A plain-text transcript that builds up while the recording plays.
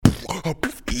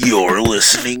You're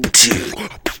listening to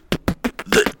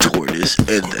the Tortoise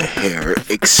and the Hare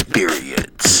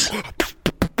Experience,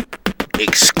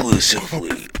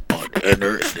 exclusively on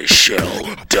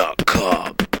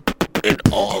entertheshell.com and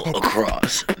all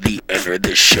across the Enter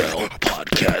the Shell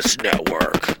podcast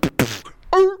network.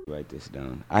 Write this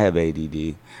down. I have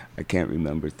ADD. I can't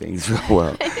remember things real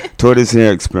well. Tortoise and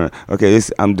Hare Experience. Okay,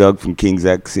 I'm Doug from King's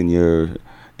X, and you're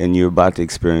about to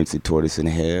experience the Tortoise and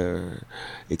Hare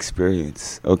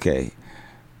Experience. Okay.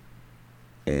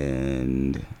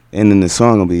 And then the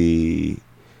song will be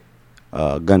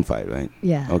Gunfight, right?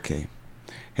 Yeah. Okay.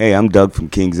 Hey, I'm Doug from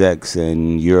King's X,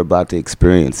 and you're about to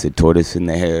experience the Tortoise and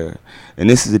the Hare. And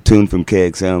this is a tune from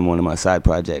KXM, one of my side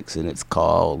projects, and it's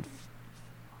called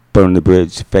Burn the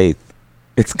Bridge, Faith.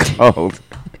 It's called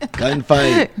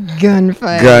Gunfight.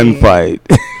 Gunfight.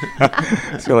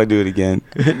 Shall I do it again?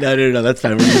 No, that's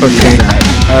fine. Okay. All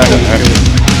right.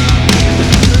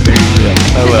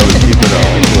 I love it. Keep it on.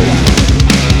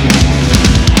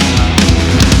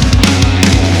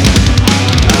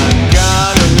 I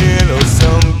got a little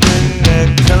something that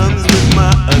comes with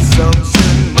my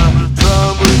assumption. My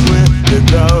troubles with the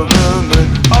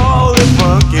government, all the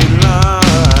funky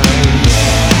lines.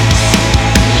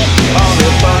 All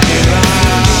the funky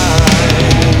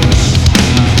lines.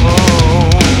 Oh,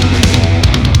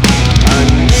 I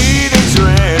need a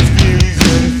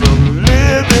transfusion from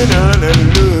living an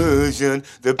illusion.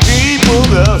 The people,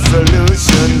 the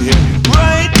solution here,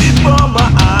 right before my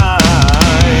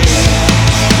eyes.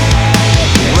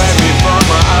 Right before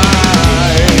my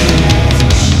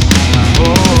eyes.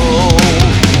 Oh,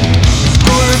 it's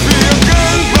gonna be a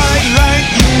gunfight like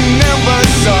you never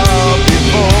saw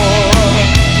before.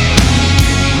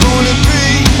 Gonna be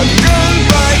a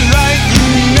gunfight like you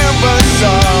never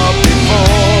saw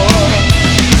before.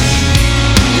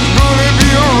 It's gonna be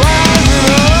a rising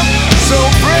up, so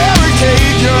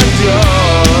barricade your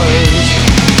doors.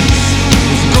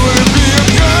 It's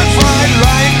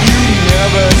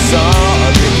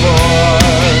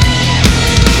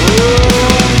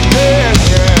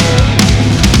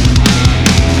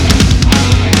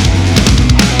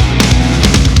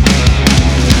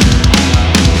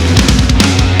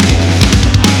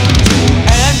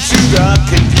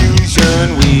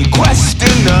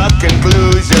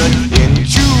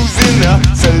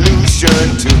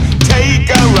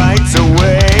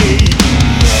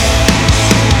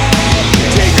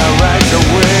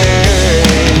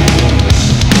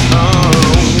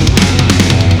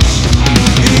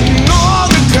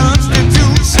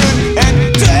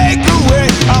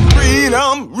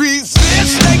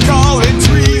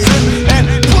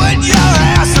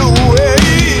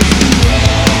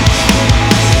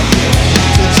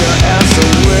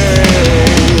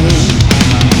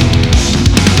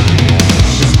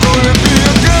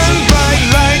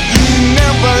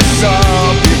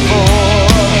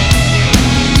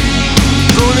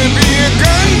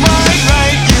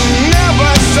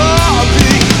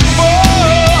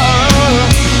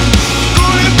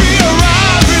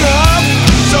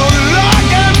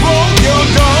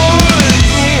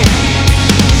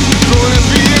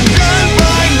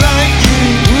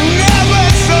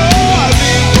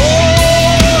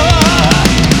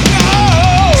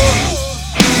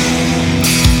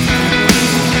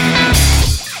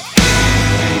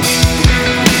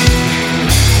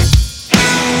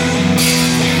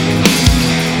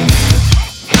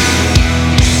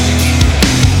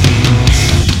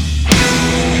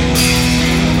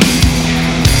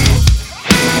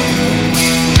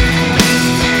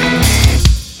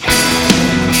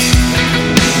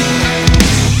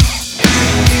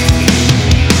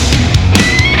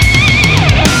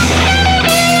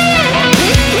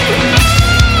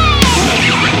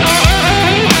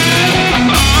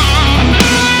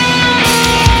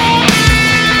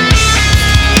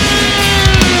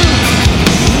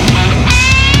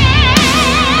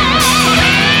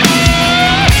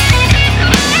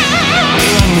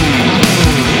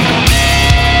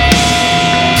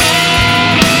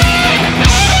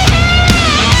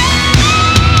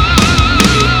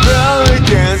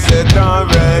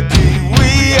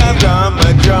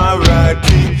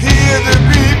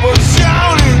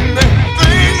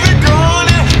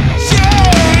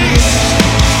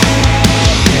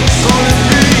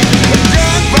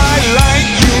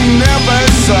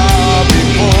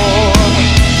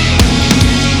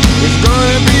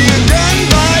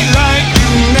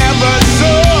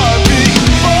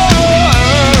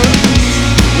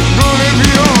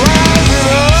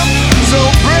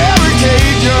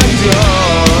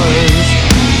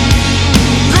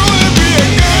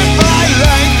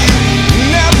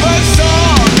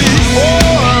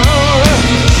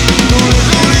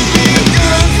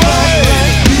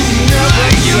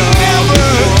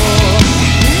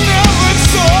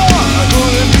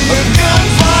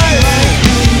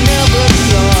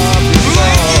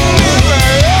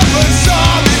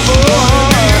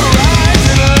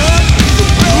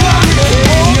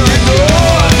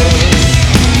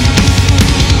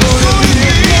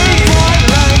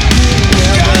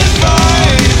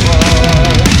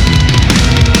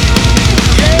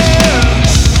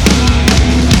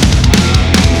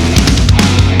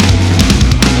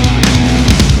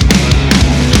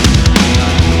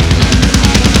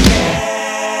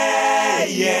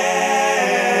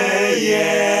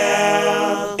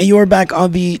you're back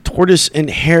on the Tortoise and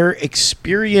Hare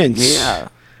experience. Yeah.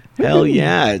 Hell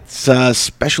yeah. It's a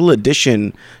special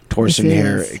edition Tortoise and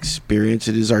Hare is. experience.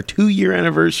 It is our 2-year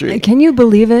anniversary. Can you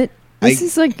believe it? This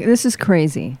is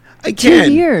crazy. I 2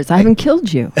 can. years. I haven't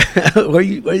killed you.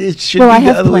 It should I be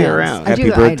the have other way plans. around. I Happy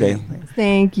do birthday. have plans.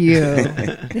 Thank you.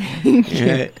 Thank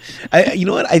you. Yeah. You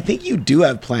know what? I think you do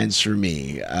have plans for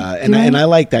me. And I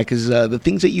like that because the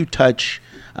things that you touch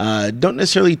don't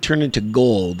necessarily turn into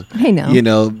gold. I know. You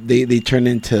know, they turn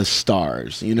into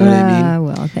stars. You know what I mean?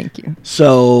 Well, thank you.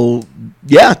 So,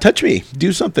 yeah, touch me.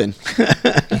 Do something.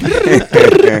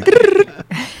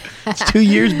 It's 2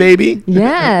 years, baby.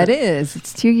 Yeah, it is.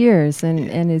 It's 2 years,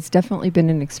 and it's definitely been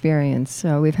an experience.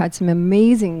 So we've had some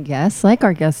amazing guests, like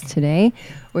our guest today,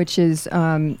 which is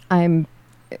I'm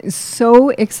so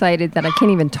excited that I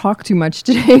can't even talk too much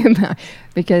today about,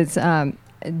 because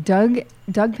Doug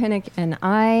Pinnick and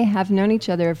I have known each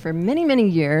other for many, many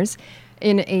years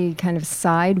in a kind of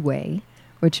side way,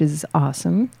 which is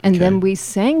awesome. And then we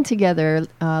sang together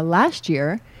last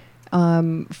year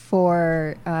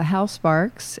for House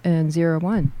Sparks and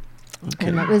 01. Okay.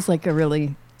 And that was like a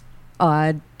really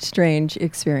odd, strange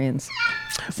experience.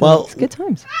 So Well, it's good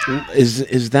times.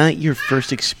 Is that your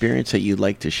first experience that you'd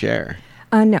like to share?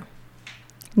 No,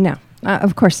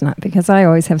 of course not, because I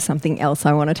always have something else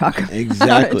I want to talk about.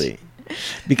 Exactly.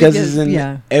 Because it's in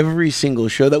yeah. every single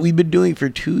show that we've been doing for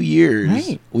 2 years,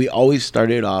 Right. we always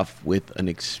started off with an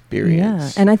Yeah,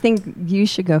 experience. and I think you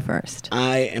should go first.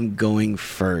 I am going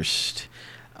first.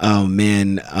 Oh,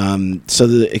 man. So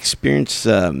the experience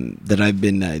that I've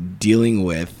been dealing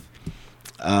with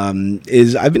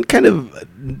is I've been kind of...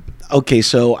 Okay,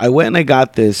 so I went and I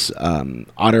got this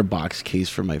OtterBox case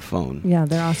for my phone. Yeah,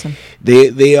 they're awesome.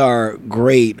 They are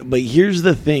great, but here's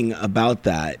the thing about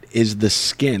that is the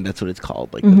skin. That's what it's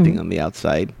called, like the thing on the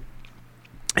outside.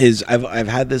 Is I've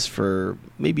had this for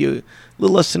maybe a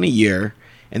little less than a year,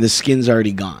 and the skin's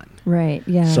already gone. Right,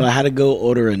 yeah. So I had to go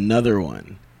order another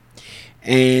one.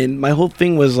 And my whole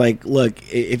thing was like, look,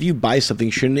 if you buy something,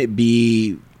 shouldn't it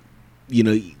be, you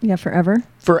know, Yeah, forever.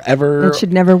 forever? It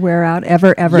should never wear out,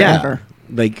 ever, ever.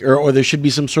 Like, or there should be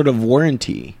some sort of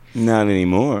warranty. Not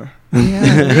anymore.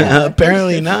 Yeah.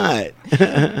 Apparently not.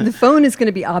 The phone is going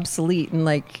to be obsolete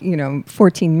in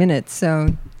 14 minutes.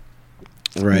 So,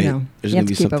 Right. you have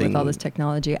to keep up with all this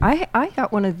technology. I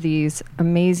got one of these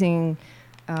amazing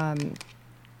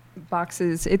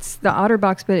boxes. It's the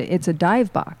OtterBox, but it's a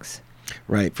dive box.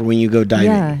 Right, for when you go diving.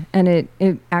 Yeah, and it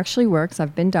actually works.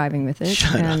 I've been diving with it.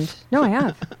 Shut up. No, I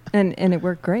have. and it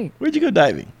worked great. Where'd you go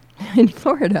diving? In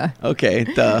Florida. Okay,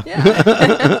 duh.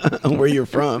 Yeah. Where you're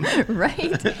from.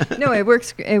 Right? No, it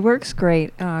works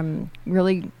great.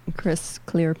 Really crisp,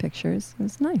 clear pictures.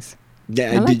 It's nice.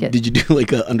 Yeah, I like it. Did you do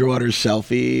like a underwater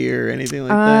selfie or anything like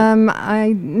that?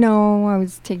 I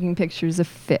was taking pictures of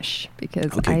fish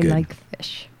because Okay, I good. like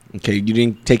fish. Okay, you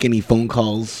didn't take any phone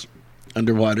calls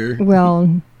underwater?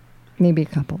 Well, maybe a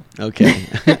couple. Okay.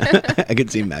 I could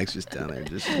see Max just down there.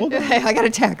 Just hold on. I got a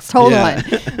text. Hold Yeah.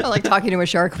 on. I like talking to a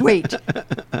shark. Wait.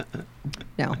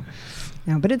 No,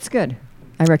 but it's good.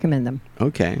 I recommend them.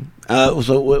 Okay.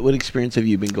 So what experience have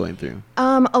you been going through?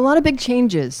 A lot of big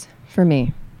changes for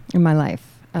me in my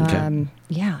life. Okay.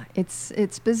 Yeah,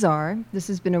 it's bizarre. This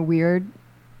has been a weird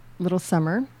little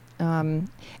summer. And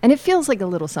it feels like a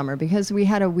little summer because we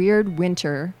had a weird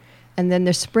winter and then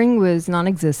the spring was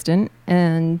non-existent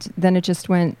and then it just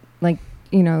went like,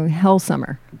 hell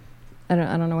summer. I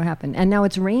don't know what happened. And now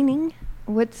it's raining.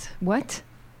 What?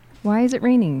 Why is it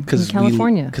raining in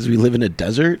California? Because we live in a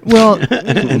desert. Well,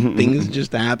 Things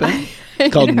just happen.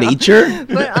 It's called nature.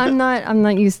 but I'm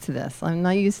not used to this. I'm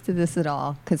not used to this at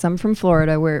all because I'm from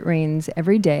Florida where it rains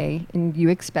every day and you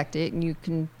expect it and you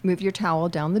can move your towel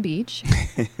down the beach,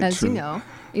 as you know.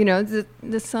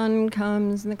 The sun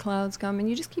comes and the clouds come and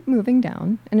you just keep moving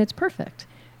down and it's perfect.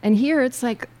 And here it's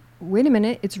like, wait a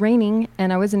minute, it's raining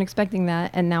and I wasn't expecting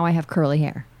that and now I have curly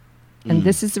hair. And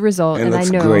this is the result. It and looks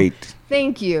I know. great.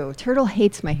 Thank you. Turtle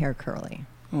hates my hair curly.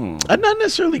 Not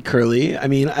necessarily curly. I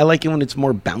mean, I like it when it's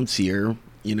more bouncier.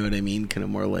 You know what I mean? Kind of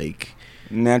more like,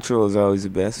 Natural is always the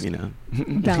best.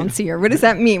 Bouncier. What does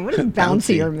that mean? What does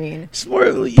bouncier mean? it's more,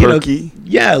 Perky.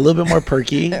 Yeah, a little bit more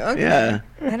perky. Okay. Yeah.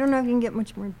 I don't know if you can get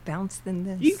much more bounce than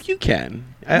this. You can.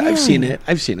 I've seen it.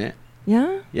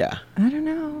 Yeah? Yeah. I don't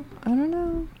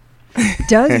know.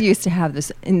 Doug used to have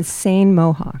this insane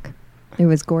mohawk. It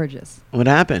was gorgeous. What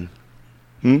happened?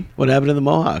 What happened to the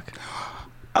mohawk?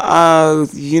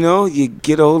 You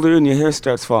get older and your hair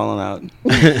starts falling out.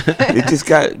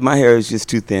 My hair is just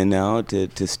too thin now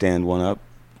to stand one up.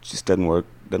 It just doesn't work.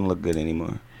 Doesn't look good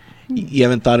anymore. You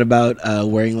haven't thought about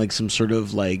wearing like some sort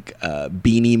of like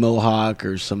beanie mohawk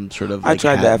or some sort of. I Like,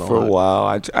 tried hat that for a mohawk?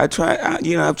 while. I've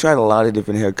tried a lot of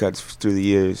different haircuts through the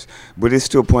years, but it's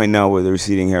to a point now where the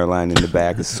receding hairline in the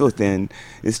back is so thin.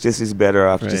 It's better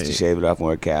off just to Right. shave it off and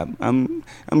wear a cap. I'm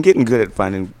getting good at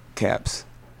finding caps.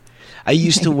 I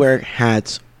used to wear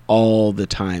hats all the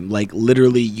time. Like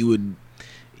literally, you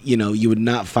would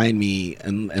not find me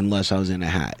unless I was in a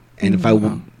hat. And if I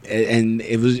and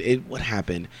what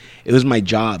happened? It was my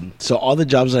job. So all the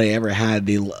jobs that I ever had,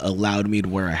 they allowed me to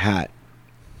wear a hat.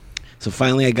 So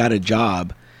finally, I got a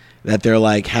job that they're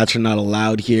like, hats are not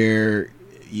allowed here.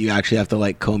 You actually have to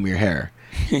like comb your hair.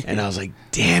 And I was like,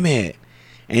 damn it.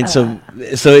 And so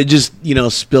it just,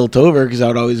 spilt over because I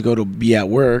would always go to be at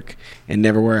work and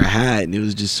never wear a hat. And it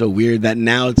was just so weird that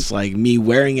now it's like me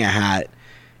wearing a hat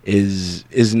is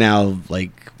now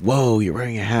like, whoa, you're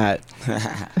wearing a hat.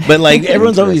 But like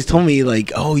everyone's always told me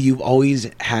like, oh, you've always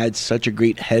had such a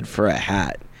great head for a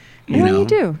hat. You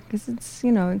do, because it's,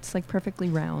 it's like perfectly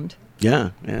round.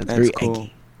 Yeah, it's That's very cool.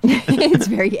 eggy. It's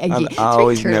very eggy. I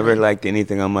always never liked. liked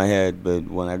anything on my head, but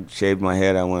when I shaved my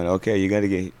head, I went, okay, you got to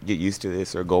get used to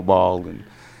this or go bald, and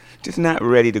just not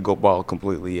ready to go bald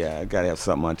completely. Yeah, I got to have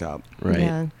something on top. Right.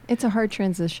 Yeah, it's a hard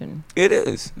transition. It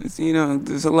is. It's,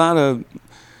 there's a lot of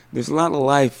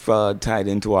life tied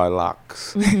into our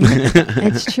locks.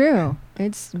 It's true.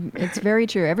 It's very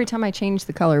true. Every time I change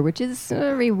the color, which is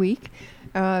every week,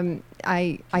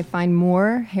 I find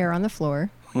more hair on the floor.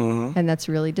 And that's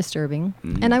really disturbing.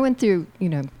 And I went through,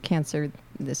 cancer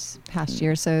this past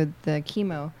year, so the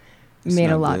chemo made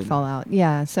a lot fall out.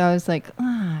 Yeah, so I was like,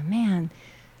 oh, man.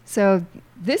 So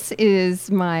this is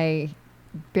my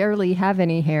barely have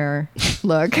any hair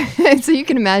look. So you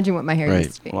can imagine what my hair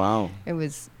used to be. Wow. It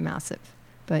was massive.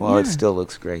 But Well, yeah. it still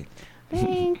looks great.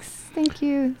 Thanks. Thank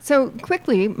you. So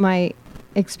quickly, my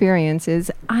experience is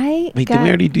Wait, did we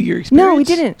already do your experience? No, we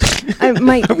didn't.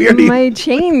 My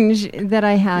change that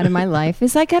I had in my life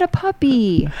is I got a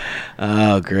puppy.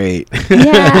 Oh, great.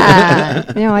 Yeah.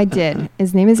 No, I did.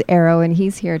 His name is Arrow, and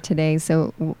he's here today.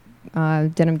 So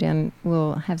Denim Dan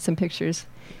will have some pictures.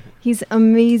 He's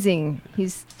amazing.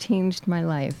 He's changed my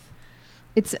life.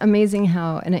 It's amazing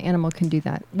how an animal can do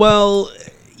that. Well,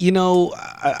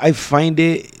 I find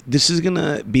this is going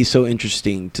to be so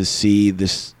interesting to see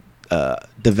this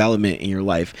development in your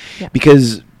life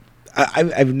because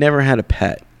I've never had a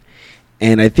pet.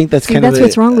 And I think that's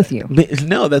what's wrong with you.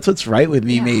 No, that's what's right with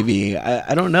me. Maybe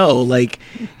I don't know. Like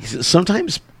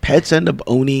sometimes pets end up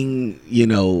owning,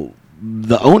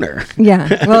 the owner.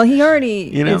 Yeah. Well, he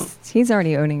already he's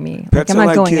already owning me. Pets I'm are not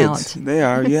like going kids. out. They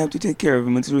are. You have to take care of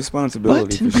them. It's a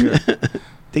responsibility for sure.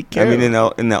 Take care. I mean,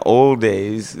 in the old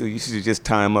days, you used to just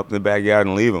tie them up in the backyard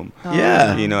and leave them. Oh.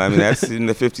 Yeah. That's in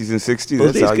the 50s and 60s. Those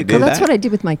That's days all you could did. Well, that's what I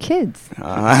did with my kids.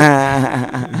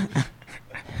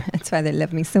 That's why they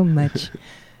love me so much.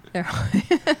 No.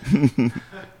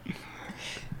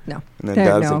 And the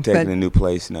dogs have taken a new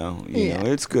place now. You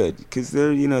know, it's good because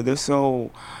they're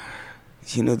so,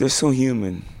 they're so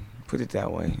human. Put it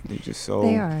that way. They're just so.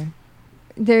 They are.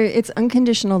 It's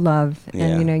unconditional love,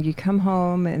 Yeah. and you come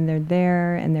home and they're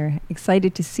there and they're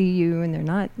excited to see you, and they're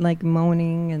not like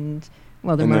moaning and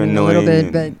they're And they're moaning a little bit,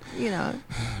 annoying but it's about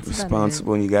it.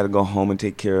 responsible, and you got to go home and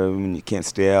take care of them, and you can't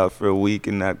stay out for a week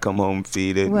and not come home and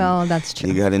feed it. Well, that's true.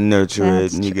 You got to nurture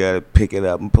That's it, and you true. got to pick it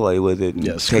up and play with it, and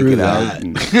take screw it that.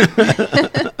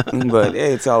 out. But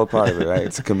hey, it's all a part of it, right?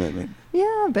 It's a commitment.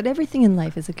 Yeah, but everything in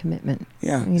life is a commitment.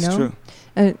 Yeah, You it's know?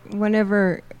 true.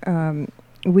 Whenever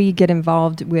we get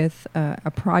involved with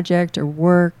a project or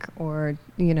work, or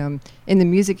in the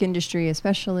music industry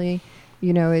especially,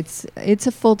 it's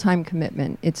a full-time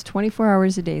commitment. It's 24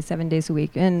 hours a day, 7 days a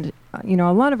week, and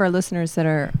a lot of our listeners that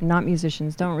are not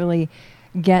musicians don't really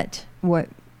get what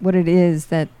it is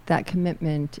that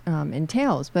commitment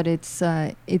entails. But it's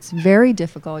very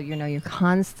difficult. You're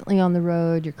constantly on the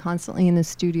road, you're constantly in the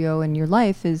studio, and your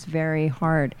life is very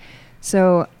hard.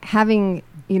 So having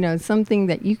something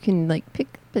that you can like pick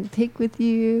up and take with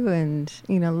you, and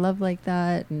love like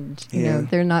that, and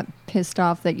they're not pissed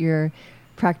off that you're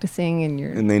practicing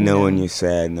And they know when you're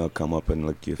sad, and they'll come up and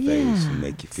lick your face and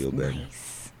make you feel better.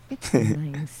 Nice. It's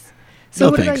nice. So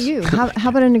No, what thanks. about you? How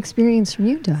about an experience from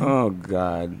you, Doug? Oh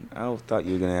God, I thought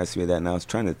you were gonna ask me that, and I was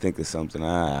trying to think of something.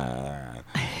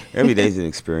 Every day's an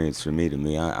experience for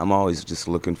me. I'm always just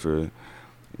looking for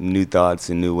new thoughts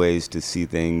and new ways to see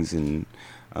things, and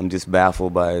I'm just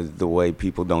baffled by the way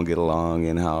people don't get along,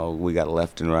 and how we got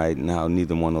left and right, and how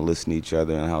neither want to listen to each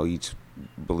other, and how each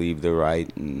believe they're right.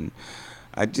 And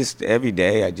every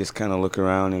day I just kind of look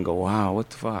around and go, wow, what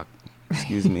the fuck?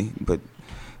 Excuse me, but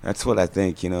That's what I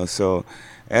think, So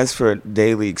as for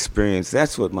daily experience,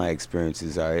 that's what my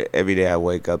experiences are. Every day I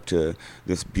wake up to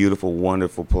this beautiful,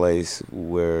 wonderful place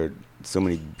where so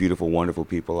many beautiful, wonderful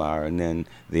people are, and then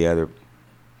the other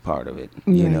part of it,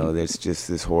 there's just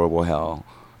this horrible hell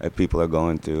that people are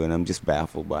going through, and I'm just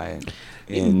baffled by it.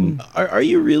 And are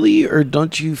you really, or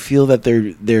don't you feel that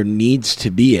there needs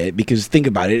to be it? Because think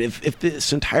about it, if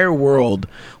this entire world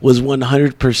was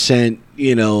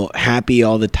 100%, happy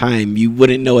all the time, you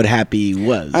wouldn't know what happy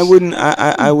was. I wouldn't.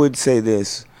 I would say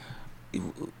this: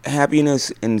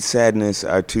 happiness and sadness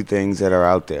are two things that are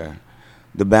out there.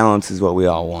 The balance is what we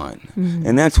all want.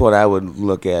 And that's what I would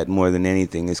look at more than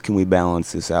anything is, can we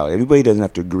balance this out? Everybody doesn't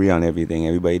have to agree on everything.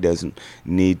 Everybody doesn't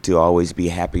need to always be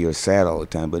happy or sad all the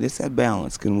time, but it's that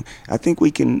balance. I think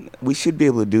we should be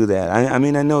able to do that. I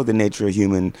mean, I know the nature of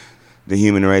the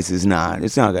human race is not.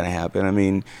 It's not going to happen. I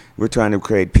mean, we're trying to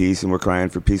create peace and we're crying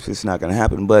for peace, but it's not going to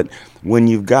happen. But when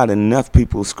you've got enough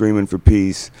people screaming for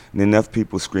peace and enough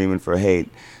people screaming for hate,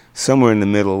 somewhere in the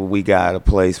middle we got a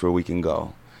place where we can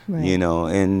go. Right.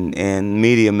 And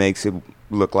media makes it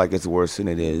look like it's worse than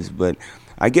it is. But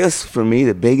I guess for me,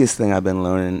 the biggest thing I've been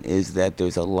learning is that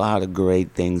there's a lot of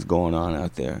great things going on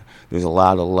out there. There's a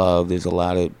lot of love. There's a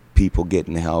lot of people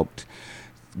getting helped.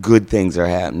 Good things are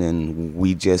happening.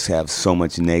 We just have so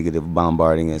much negative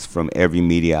bombarding us from every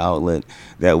media outlet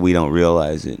that we don't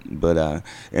realize it. But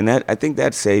and that, I think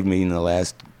that saved me in the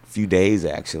last few days,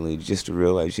 actually, just to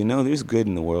realize, there's good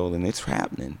in the world and it's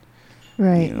happening.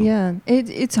 Right. Yeah.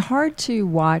 It's hard to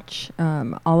watch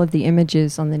all of the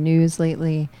images on the news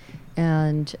lately.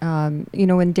 And,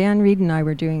 when Dan Reed and I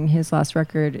were doing his last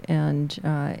record, and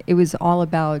it was all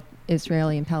about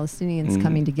Israeli and Palestinians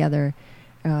coming together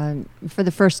for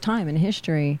the first time in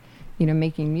history,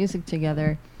 making music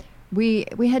together. We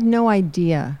had no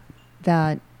idea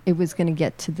that it was going to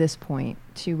get to this point,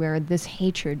 to where this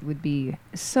hatred would be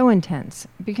so intense,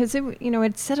 because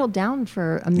it settled down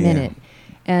for a minute.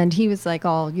 And he was like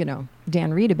all,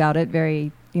 Dan Reed about it,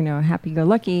 very,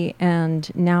 happy-go-lucky. And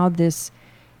now this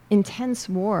intense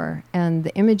war and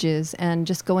the images, and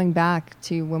just going back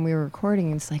to when we were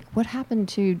recording, it's like, what happened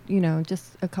to,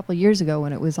 just a couple of years ago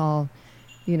when it was all,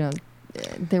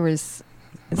 there was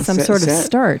some sort of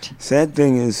start. Sad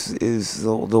thing is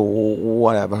the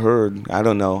what I've heard. I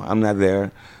don't know. I'm not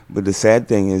there. But the sad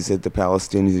thing is that the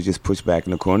Palestinians are just pushed back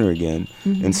in the corner again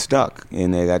and stuck,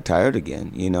 and they got tired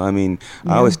again.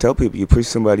 I always tell people, you push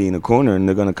somebody in the corner and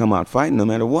they're going to come out fighting no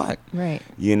matter what. Right.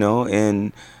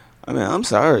 And I mean, I'm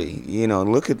sorry.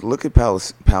 Look at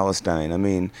Palestine. I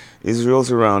mean,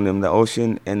 Israel's around them, the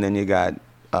ocean, and then you got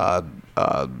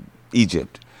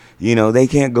Egypt. They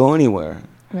can't go anywhere.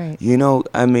 Right.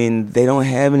 I mean, they don't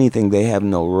have anything. They have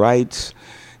no rights.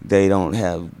 They don't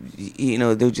have,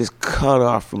 they're just cut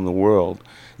off from the world.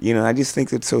 I just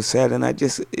think it's so sad, and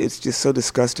it's just so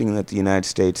disgusting that the United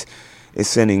States is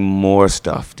sending more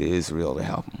stuff to Israel to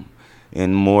help them,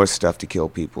 and more stuff to kill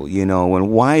people.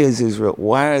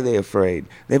 Why are they afraid?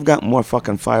 They've got more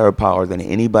fucking firepower than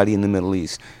anybody in the Middle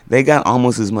East. They got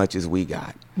almost as much as we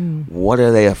got. What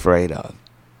are they afraid of?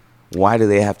 Why do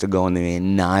they have to go and they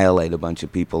annihilate a bunch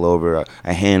of people over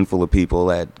a handful of people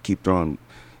that keep throwing,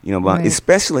 right.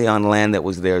 Especially on land that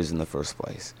was theirs in the first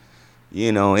place?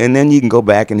 And then you can go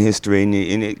back in history, and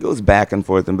it goes back and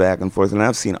forth and back and forth. And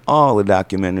I've seen all the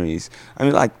documentaries,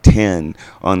 like 10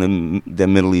 on the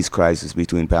Middle East crisis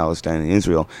between Palestine and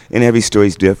Israel. And every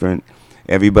story's different.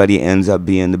 Everybody ends up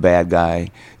being the bad guy.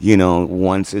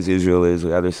 One says Israel is,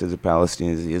 the other says the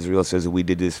Palestinians. Israel says that we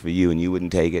did this for you and you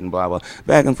wouldn't take it, and blah, blah,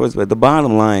 back and forth. But the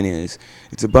bottom line is,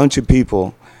 it's a bunch of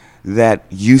people that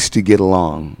used to get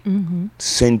along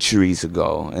centuries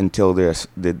ago until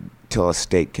a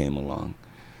state came along.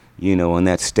 When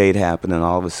that state happened, and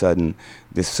all of a sudden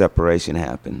this separation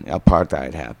happened,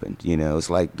 apartheid happened. It's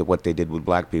like what they did with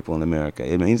black people in America.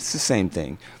 I mean, it's the same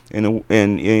thing. And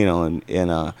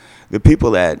the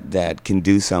people that can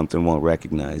do something won't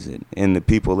recognize it, and the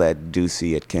people that do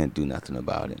see it can't do nothing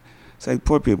about it. It's like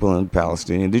poor people in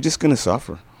Palestine, they're just going to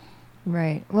suffer.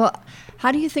 Right. Well,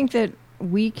 how do you think that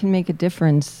we can make a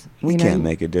difference? We can't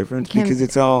make a difference because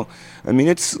it's all,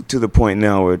 it's to the point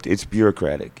now where it's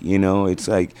bureaucratic. It's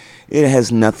like, it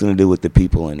has nothing to do with the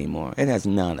people anymore. It has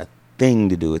not a thing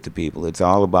to do with the people. It's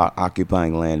all about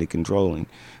occupying land and controlling.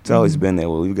 It's always been there.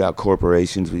 Well, we've got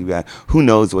corporations, who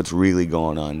knows what's really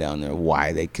going on down there,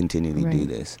 why they continually do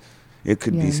this. It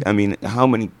could be, how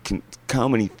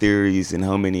many theories and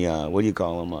how many,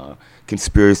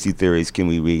 conspiracy theories can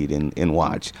we read and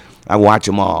watch? I watch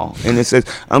them all. And it says,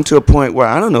 I'm to a point where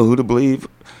I don't know who to believe.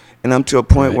 And I'm to a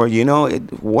point where,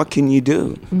 what can you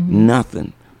do?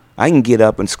 Nothing. I can get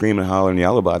up and scream and holler and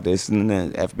yell about this, and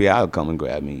then the FBI will come and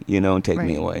grab me, and take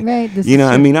me away. Right. This You know,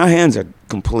 is I true. mean, our hands are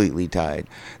completely tied.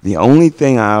 The only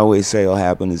thing I always say will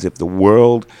happen is if the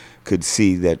world could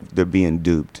see that they're being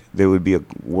duped, there would be a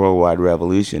worldwide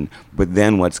revolution. But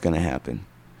then what's going to happen?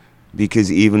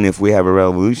 Because even if we have a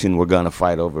revolution, we're going to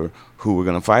fight over who we're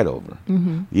going to fight over.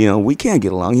 Mm-hmm. We can't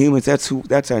get along. Humans,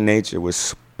 that's our nature. We're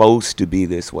supposed to be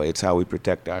this way. It's how we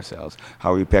protect ourselves,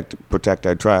 how we protect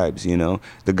our tribes,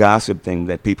 The gossip thing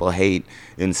that people hate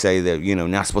and say that,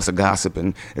 not supposed to gossip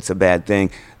and it's a bad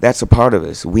thing. That's a part of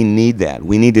us. We need that.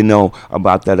 We need to know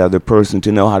about that other person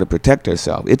to know how to protect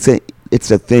ourselves. It's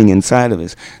a thing inside of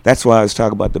us. That's why I was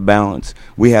talking about the balance.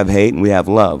 We have hate and we have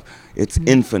love. It's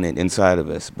infinite inside of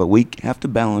us, but we have to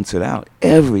balance it out.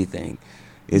 Everything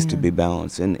is to be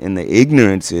balanced. And the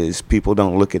ignorance is people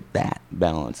don't look at that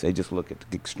balance. They just look at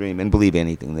the extreme and believe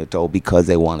anything they're told because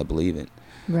they want to believe it.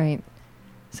 Right.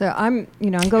 So I'm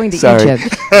going to Sorry.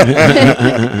 Egypt.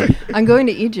 I'm going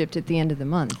to Egypt at the end of the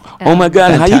month. Oh my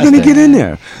God, how are you going to Fantastic. get in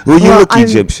there? Well, you look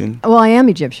Egyptian. Well, I am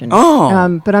Egyptian.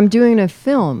 Oh. But I'm doing a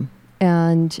film,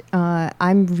 and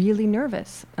I'm really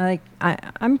nervous.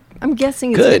 I'm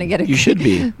guessing it's going to Good. get a. You should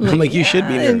be. I'm like, you should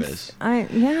be Yeah, nervous. I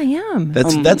am.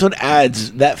 That's what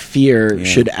adds that fear Yeah.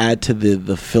 should add to the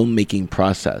filmmaking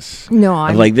process. No, Of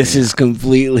I'm like this is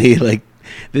completely like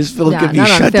this film Nah, could be not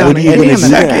on shut film. down What are any you gonna do?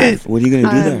 second. What are you going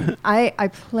to do there? I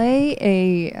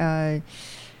play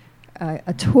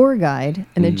a tour guide,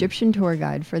 an Egyptian tour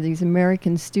guide for these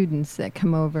American students that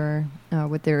come over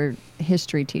with their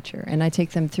history teacher, and I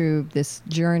take them through this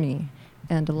journey,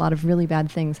 and a lot of really bad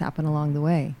things happen along the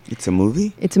way. It's a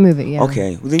movie? It's a movie, yeah.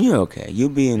 Okay, well, then you're okay. You'll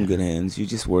be in good hands. You're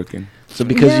just working. So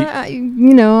because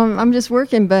I'm just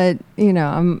working, but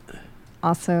I'm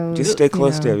also Just stay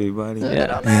close to everybody.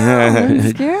 I'm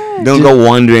scared. Don't go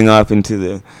wandering off into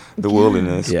the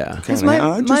wilderness. Yeah. Kinda, 'Cause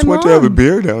I just my want to have a mom-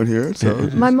 beer down here. So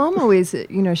My mom always,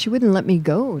 she wouldn't let me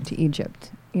go to Egypt.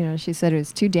 She said it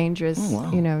was too dangerous,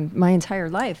 Oh, wow. my entire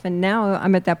life. And now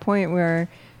I'm at that point where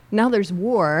now there's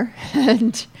war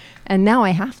and now I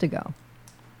have to go.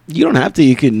 you don't have to,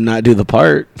 you can not do the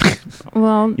part.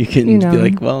 Well, You can be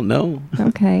like, well, no.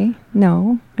 okay,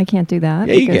 no, I can't do that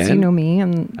Yeah, you because can. you know me.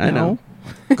 I know.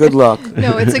 good luck.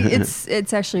 No,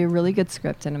 it's actually a really good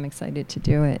script, and I'm excited to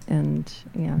do it. And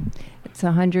yeah, it's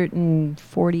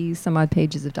 140 some odd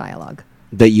pages of dialogue.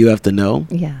 That you have to know.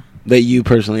 Yeah. That you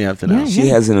personally have to know. Yeah, She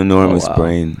has an enormous Oh, wow.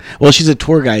 brain. Well, she's a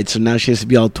tour guide, so now she has to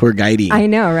be all tour guiding. I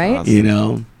know, right? Awesome. You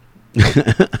know.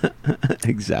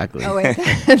 Exactly. Oh wait,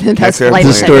 that's her flight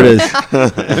point. attendant.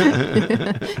 Tortoise.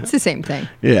 It's the same thing.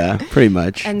 Yeah, pretty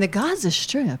much. And the Gaza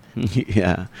Strip.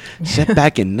 Yeah, set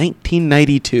back in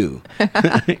 1992.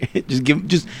 just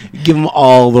give them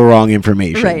all the wrong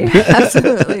information. Right,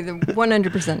 absolutely, the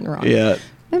 100% wrong. Yeah,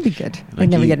 That'd be good. Like I'd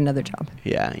never you- get another job.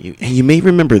 yeah. And you may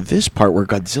remember this part where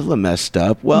Godzilla messed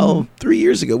up. Well, 3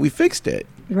 years ago we fixed it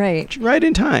Right. right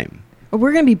in time.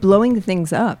 We're going to be blowing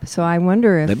things up, so I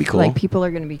wonder if That'd be cool. like people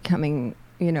are going to be coming,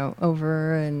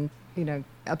 over and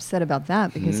upset about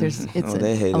that because it's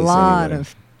they hate a us lot anyway.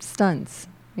 of stunts.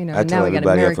 I and tell now we got everybody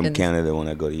I'm Americans. from Canada when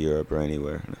I go to Europe or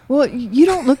anywhere. Well, you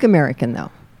don't look American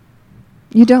though.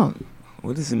 You don't.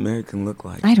 What does American look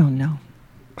like? I don't know.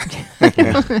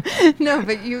 No,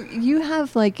 but you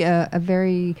have like a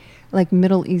very like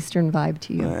Middle Eastern vibe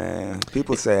to you.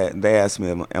 People say, they ask me,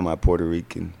 am I Puerto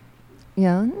Rican?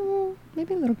 Yeah,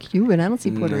 maybe a little Cuban. I don't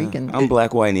see Puerto No, Rican. I'm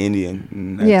black, white, and Indian.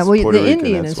 and Yeah, that's well, Puerto the Rican,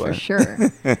 Indian that's is for why.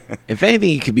 sure. If anything,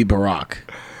 it could be Barack.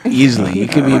 Easily,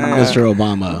 it could be Mr.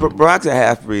 Obama. Barack's a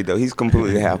half-breed, though. He's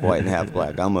completely half white and half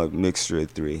black. I'm a mixture of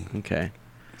three. Okay.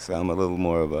 So I'm a little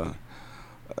more of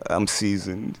I'm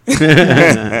seasoned.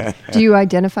 Do you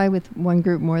identify with one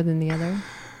group more than the other?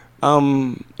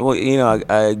 Well,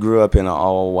 I grew up in an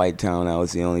all-white town. I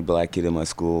was the only black kid in my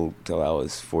school till I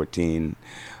was 14.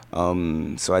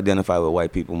 So I identify with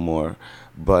white people more.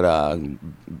 But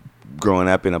growing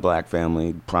up in a black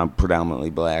family, predominantly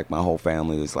black, my whole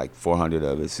family was like 400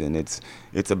 of us, and it's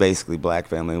a basically black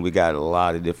family. And we got a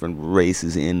lot of different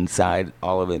races inside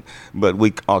all of it, but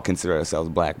we all consider ourselves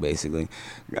black, basically.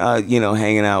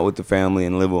 Hanging out with the family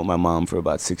and living with my mom for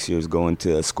about 6 years, going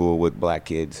to a school with black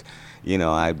kids.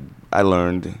 I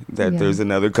learned that Yeah. there's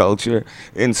another culture.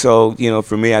 And so,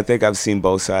 for me, I think I've seen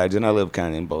both sides, and I live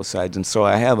kind of in both sides. And so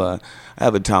I have a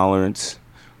tolerance,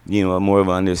 more of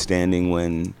an understanding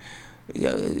when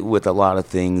with a lot of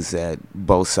things that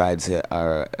both sides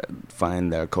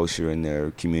find their kosher in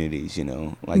their communities,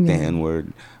 like the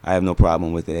N-word. I have no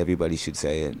problem with it. Everybody should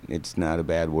say it. It's not a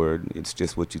bad word. It's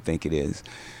just what you think it is,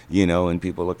 and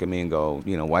people look at me and go,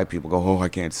 white people go, oh, I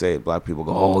can't say it. Black people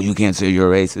go, oh, you can't say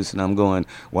you're racist. And I'm going,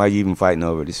 why are you even fighting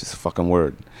over it? It's just a fucking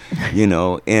word,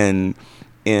 and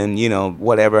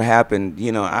whatever happened,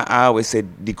 I always say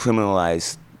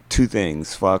decriminalize two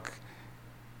things, fuck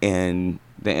and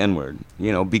the N-word,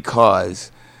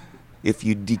 because if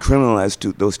you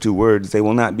decriminalize those two words, they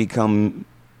will not become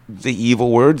the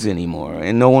evil words anymore,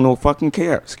 and no one will fucking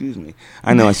care. Excuse me.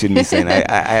 I know I shouldn't be saying I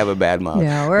have a bad mouth.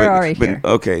 Yeah, we're already here.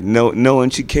 Okay, no one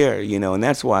should care, and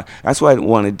that's why I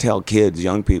want to tell kids,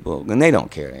 young people, and they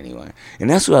don't care anyway. And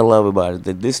that's what I love about it,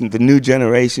 that the new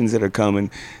generations that are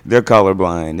coming, they're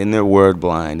colorblind and they're word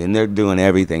blind and they're doing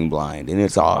everything blind, and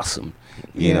it's awesome.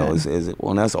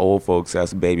 When us old folks,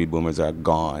 us baby boomers are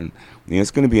gone,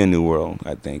 it's going to be a new world,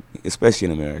 I think, especially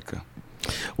in America.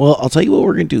 Well, I'll tell you what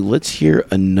we're going to do. Let's hear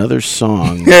another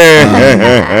song.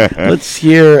 Let's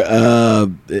hear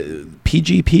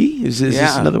PGP. Is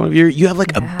this another one of your? You have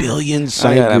like a billion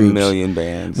side groups. I got a million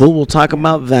bands. Well, we'll talk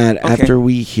about that after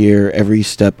we hear Every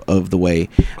Step of the Way.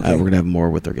 We're going to have more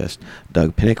with our guest,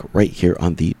 Doug Pinnick, right here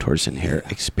on the Tortoise and Hare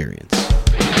Experience.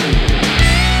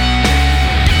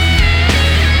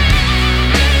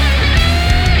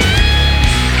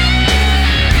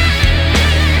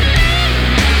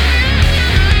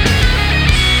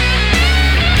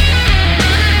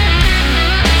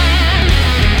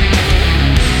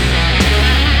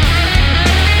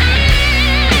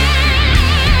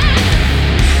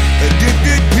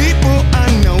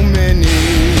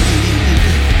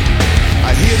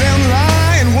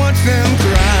 Them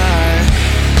cry.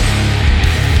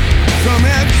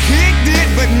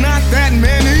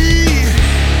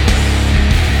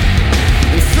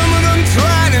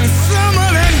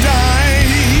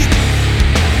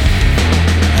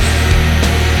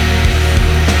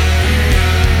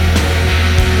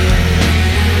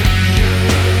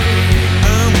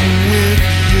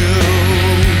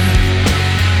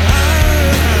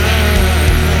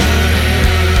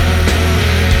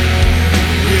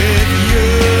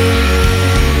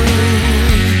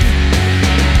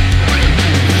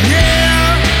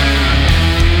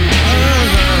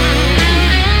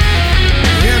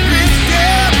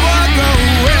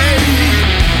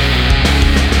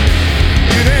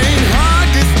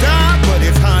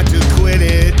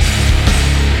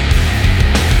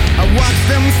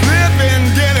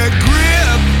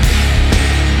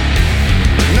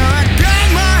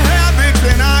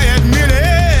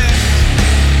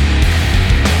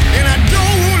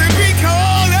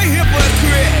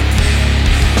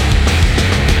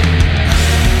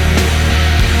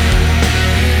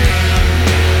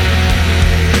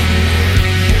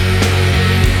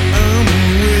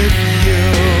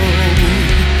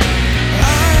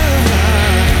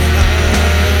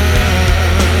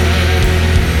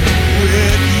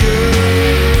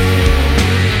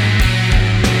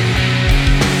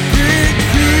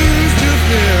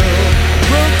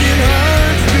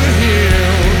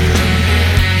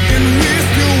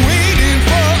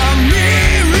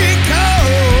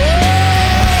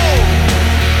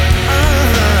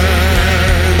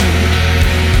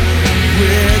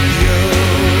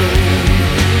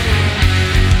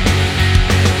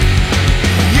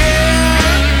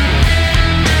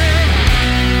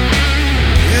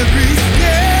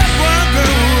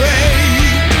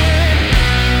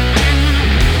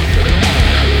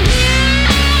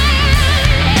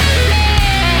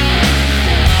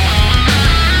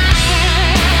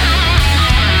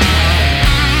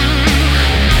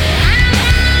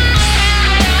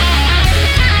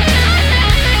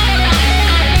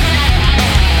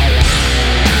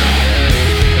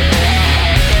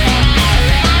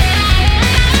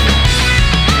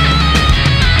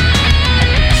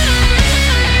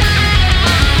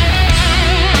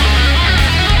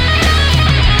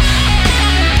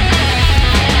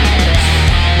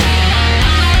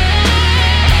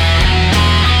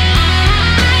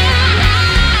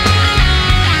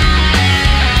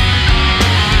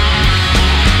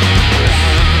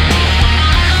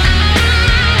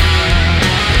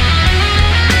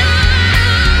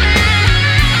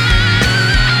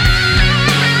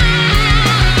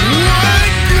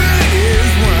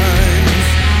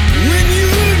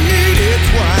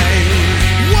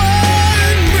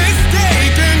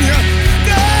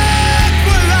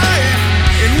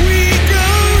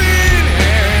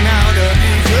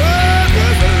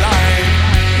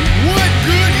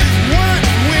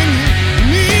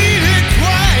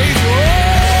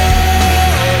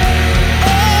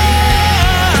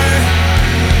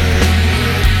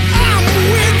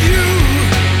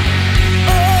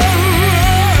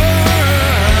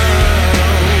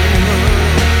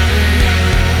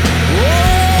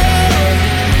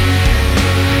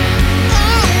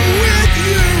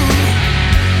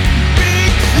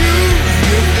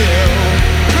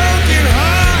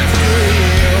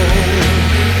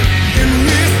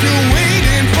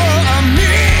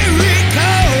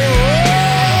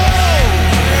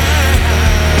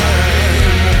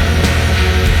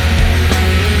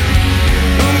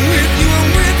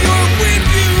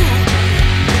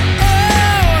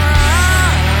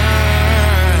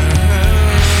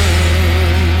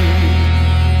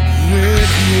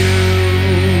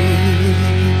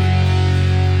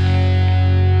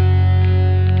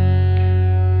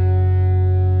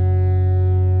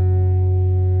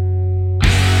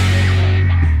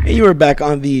 And you are back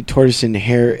on the Tortoise and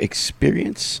Hare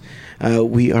experience.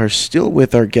 We are still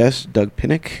with our guest, Doug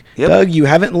Pinnock. Yep. Doug, you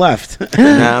haven't left.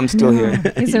 Nah, I'm still here.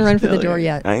 He hasn't run for the door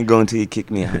yet. I ain't going till you kick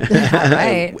me out.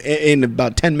 Right. In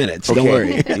about 10 minutes. Don't Okay,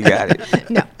 worry. you got it.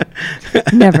 No,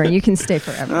 never. You can stay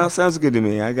forever. No, sounds good to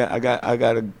me. I got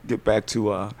to get back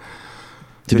to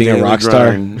being a daily rock star.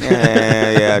 grind.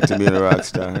 Yeah, to being a rock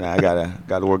star. I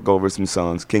gotta work over some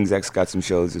songs. King's X got some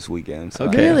shows this weekend. So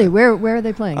Okay. Really? Where are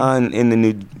they playing? in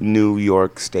the New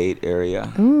York State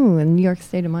area. Ooh, in New York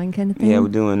State of Mind kind of thing? Yeah, we're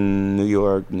doing New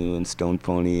York, and Stone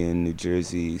Pony, and New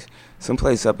Jersey,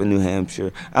 someplace up in New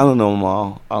Hampshire. I don't know them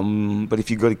all. But if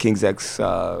you go to King's X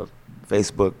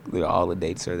Facebook, all the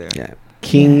dates are there. Yeah.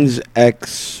 King's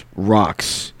X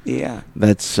Rocks. Yeah.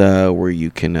 That's where you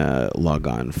can log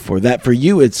on. For that, for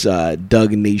you, it's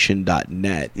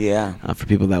DougNation.net. Yeah. For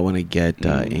people that want to get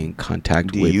in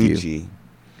contact with you. DUG.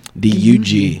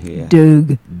 DUG. Yeah.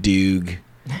 Doug. Doug.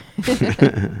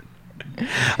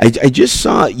 I just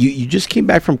saw you just came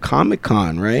back from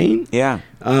Comic-Con, right? Yeah.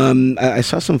 I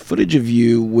saw some footage of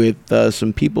you with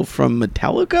some people from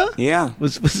Metallica. Yeah.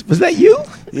 Was that you?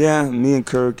 Yeah, me and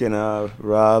Kirk and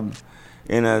Rob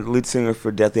and a lead singer for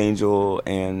Death Angel,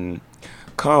 and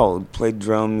Carl played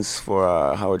drums for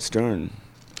Howard Stern.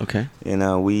 Okay.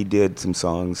 And we did some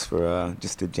songs for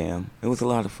just a jam. It was a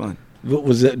lot of fun. What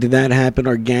was it? Did that happen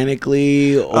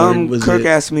organically, or was Kirk it?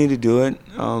 asked me to do it,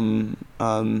 and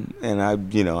I, I'm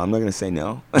not gonna say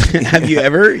no. Have you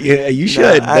ever? Yeah, you should.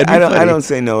 No, That'd be I don't. I funny. don't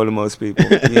say no to most people.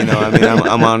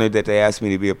 I'm honored that they asked me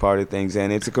to be a part of things,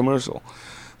 and it's a commercial,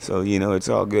 so it's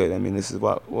all good. I mean, this is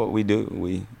what we do.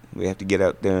 We have to get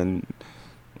out there and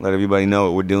let everybody know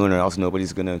what we're doing, or else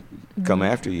nobody's gonna come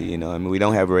after you. I mean, we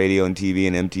don't have radio and TV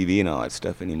and MTV and all that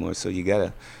stuff anymore. So you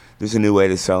gotta. There's a new way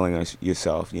to selling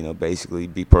yourself. Basically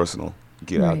be personal.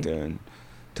 Get out Right. there and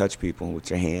touch people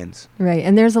with your hands. Right,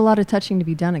 and there's a lot of touching to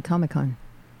be done at Comic-Con.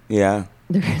 Yeah,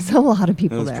 There's a lot of it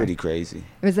people was there. pretty crazy.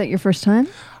 Was that your first time?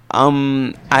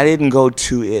 I didn't go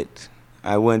to it.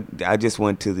 I just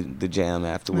went to the jam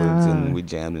afterwards, Ah. and we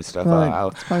jammed and stuff. Well,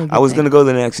 it's probably a good I was thing. gonna go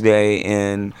the next day,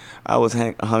 and I was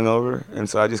hungover, and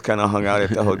so I just kind of hung out at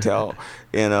the hotel.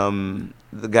 And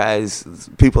the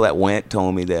people that went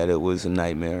told me that it was a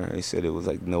nightmare. They said it was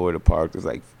like nowhere to park. There's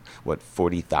like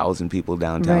 40,000 people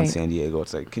downtown Right. San Diego.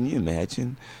 It's like, can you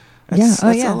imagine? Yeah. Oh,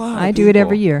 that's yeah. a lot of I do it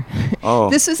every people. year. Oh,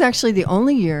 This is actually the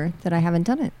only year that I haven't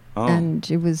done it. Oh. And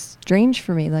it was strange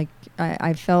for me. Like,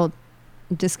 I felt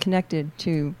disconnected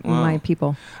to Wow. my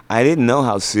people. I didn't know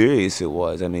how serious it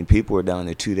was. I mean, people were down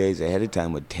there 2 days ahead of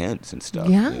time with tents and stuff.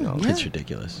 Yeah, You know? yeah. That's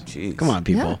ridiculous. Jeez. Come on,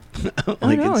 people.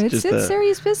 Oh, no, it's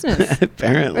serious business.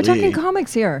 Apparently, We're talking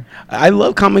comics here. I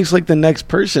love comics like the next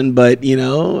person, but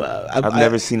I've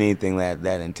never seen anything that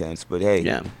intense. But hey,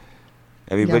 Yeah.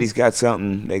 everybody's got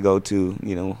something they go to.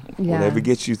 Yeah. Whatever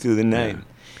gets you through the night.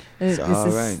 This all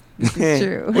is, right. this is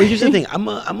true. Well, here's the thing. I'm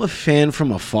a fan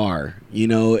from afar.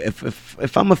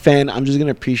 If I'm a fan, I'm just gonna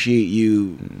appreciate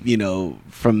you.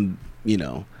 From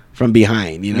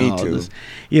behind. Me all too. this.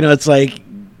 It's like,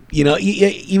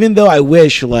 even though I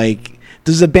wish, like,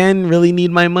 does a band really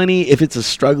need my money? If it's a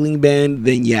struggling band,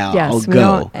 then yeah, Yes, I'll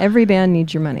go. every band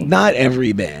needs your money. Not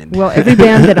every band. Well, every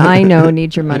band that I know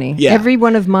needs your money. Yeah. Every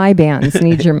one of my bands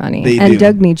needs your money. They and do.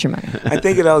 Doug needs your money. I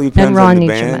think it all depends Ron on the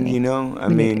needs your band. money. I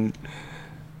We need mean,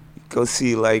 go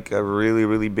see like a really,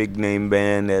 really big name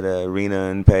band at an arena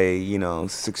and pay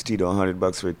 $60 to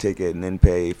 $100 for a ticket, and then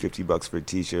pay $50 for a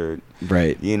T-shirt.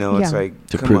 Right. It's Yeah. like,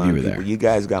 To come prove on, you were people, there. you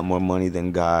guys got more money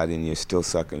than God, and you're still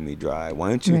sucking me dry. Why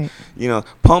don't you, Right.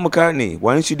 Paul McCartney,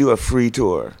 why don't you do a free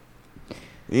tour?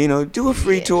 Do a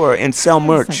free tour and sell That's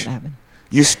not merch. gonna happen.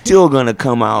 You're still going to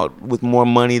come out with more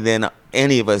money than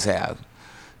any of us have.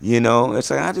 It's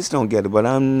like, I just don't get it, but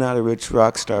I'm not a rich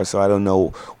rock star, so I don't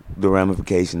know the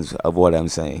ramifications of what I'm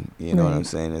saying. You know what I'm Right.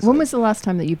 saying? It's When like, was the last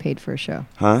time that you paid for a show?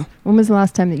 huh? When was the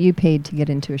last time that you paid to get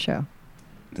into a show?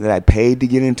 That I paid to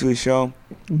get into a show?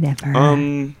 Never.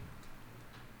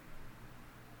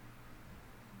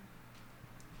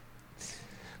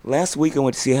 Last week I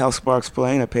went to see Hal Sparks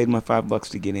play, and I paid my $5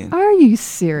 to get in. Are you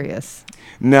serious?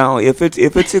 Now, if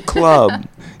it's a club,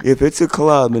 if it's a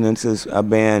club and it's a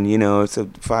band, it's a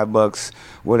 $5,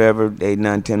 whatever, $8,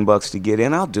 $9, $10 to get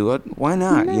in, I'll do it. Why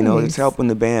not? It's Nice. helping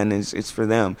the band. It's for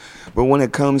them. But when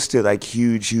it comes to like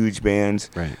huge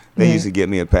bands, Right. they Right. usually get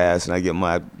me a pass, and I get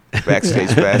my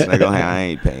backstage pass, and I go, hey, I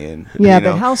ain't paying. Yeah,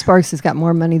 but Hal Sparks has got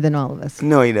more money than all of us.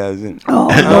 No, he doesn't. Oh,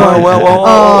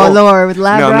 well, Lord, with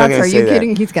Lab No, I'm not Rats, gonna are say you that.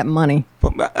 kidding? He's got money.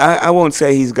 But I won't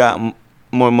say he's got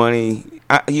more money.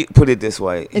 You put it this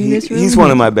way: In this room, he's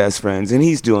one of my best friends, and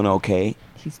he's doing okay.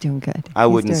 He's doing good. I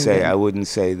He's wouldn't doing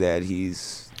say good. that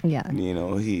he's Yeah. You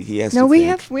know, he has No, to we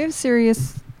think. have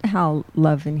serious Hal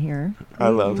love in here. I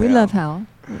love we Hal. love Hal,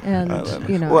 and I love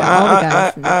you him. know Well, all the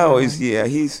guys. I always,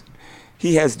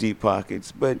 he has deep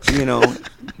pockets, but you know,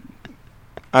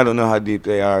 I don't know how deep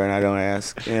they are, and I don't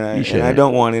ask, and I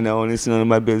don't want to know, and it's none of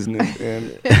my business.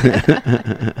 And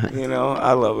you know,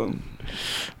 I love him.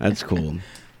 That's cool.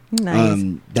 Nice.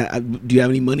 Do you have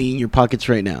any money in your pockets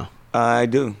right now? I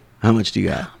do. How much do you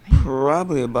got?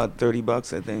 Probably about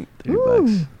 $30, I think.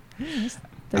 $30. Yes,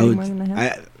 I 30 would- more than I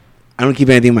have. I don't keep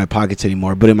anything in my pockets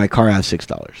anymore, but in my car I have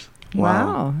 $6.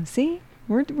 Wow. See,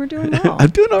 we're doing well. I'm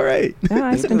doing all right. Yeah,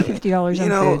 I spent $50 You on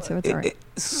know, food, so it's all right.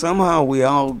 somehow we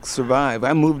all survive.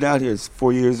 I moved out here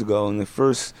 4 years ago, and the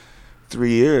first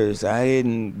 3 years I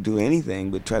didn't do anything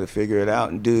but try to figure it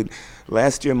out. And dude,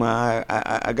 last year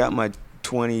I got my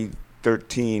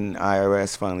 2013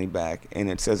 IRS finally back, and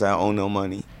it says I owe no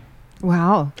money.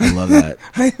 Wow. I love that.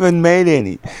 I haven't made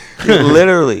any.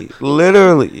 literally.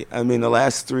 I mean, the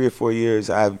last 3 or 4 years,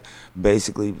 I've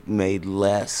basically made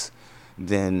less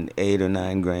than 8 or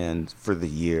 9 grand for the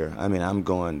year. I mean,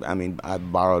 I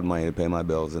borrowed money to pay my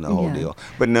bills and the whole Yeah. deal.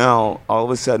 But now, all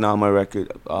of a sudden, all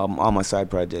my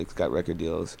side projects got record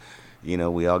deals. You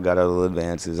know, we all got our little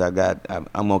advances.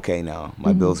 I'm okay now.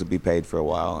 My bills will be paid for a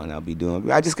while, and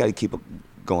I just got to keep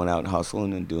going out and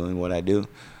hustling and doing what I do.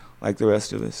 Like the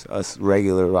rest of us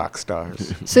regular rock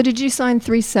stars. So did you sign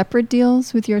 3 separate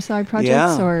deals with your side projects,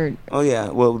 Yeah. or Oh yeah,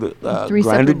 well, the 3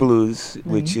 Grinder separate- Blues,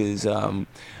 which is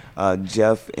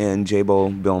Jeff and J-Bo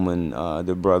Billman,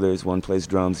 they're brothers. One plays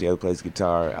drums, the other plays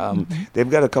guitar. They've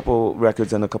got a couple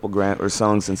records and a couple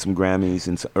songs and some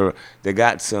Grammys, or they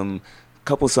got some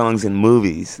couple songs in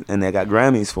movies, and they got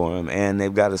Grammys for them. And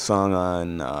they've got a song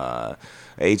on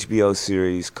HBO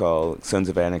series called Sons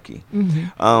of Anarchy.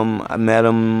 I met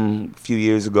them a few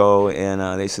years ago,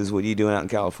 and they says, "What are you doing out in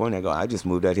California?" I go, "I just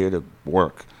moved out here to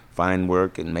find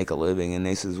work and make a living." And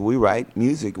they says, "We write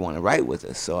music, want to write with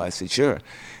us?" So I said, "Sure."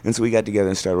 And so we got together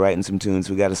and started writing some tunes.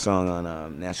 We got a song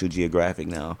on National Geographic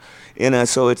now, and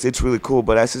so it's really cool.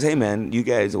 But I says, "Hey man, you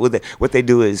guys, what they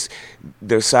do is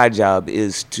their side job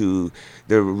is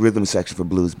their rhythm section for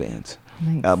blues bands."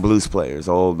 Nice. Blues players,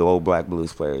 the old black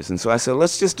blues players. And so I said,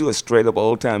 let's just do a straight up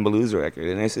old time blues record.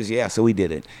 And they says, yeah, so we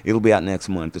did it. It'll be out next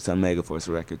month. It's on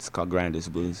Megaforce Records. It's called Grinders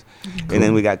Blues. And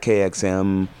then we got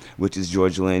KXM, which is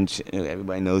George Lynch.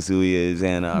 Everybody knows who he is.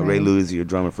 And Ray Right. Luzi, your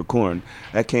drummer for Korn.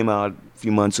 That came out a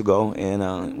few months ago.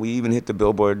 And we even hit the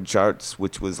Billboard charts,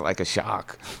 which was like a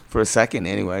shock for a second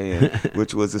anyway,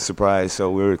 which was a surprise. So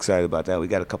we were excited about that. We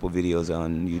got a couple videos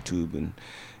on YouTube.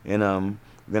 And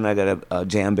then I got a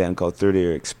jam band called Third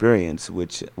Ear Experience,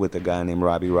 which with a guy named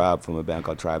Robbie Robb from a band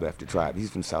called Tribe After Tribe. He's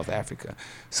from South Africa.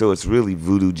 So it's really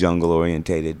voodoo jungle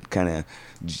orientated, kind of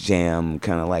jam,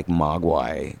 kind of like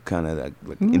Mogwai, kind of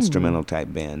like instrumental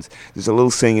type bands. There's a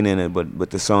little singing in it,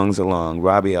 but the songs are long.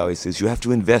 Robbie always says, you have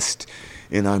to invest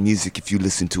in our music if you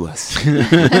listen to us with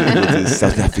his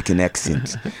South African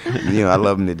accent. You know, I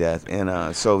love him to death.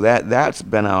 And so that's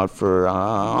been out for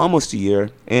almost a year.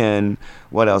 And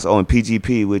what else? Oh, and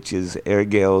PGP, which is Eric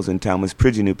Gales and Thomas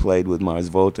Pridgeon, who played with Mars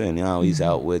Volta, and now he's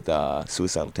out with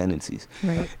Suicidal Tendencies.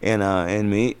 Right. And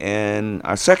me. And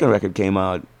our second record came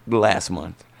out last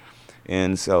month.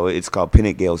 And so it's called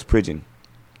Pinnock Gales Pridgeon.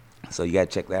 So you got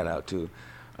to check that out, too.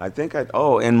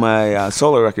 And my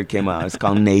solo record came out. It's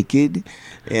called Naked,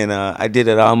 and I did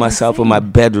it all myself in my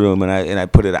bedroom, and I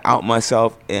put it out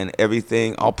myself, and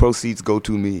everything, all proceeds go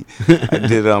to me. I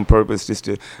did it on purpose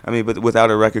but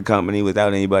without a record company,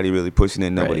 without anybody really pushing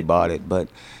it, nobody bought it. But,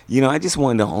 I just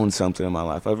wanted to own something in my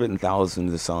life. I've written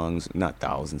thousands of songs, not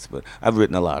thousands, but I've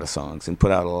written a lot of songs and put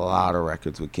out a lot of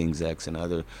records with King's X and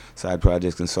other side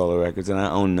projects and solo records, and I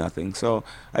own nothing. So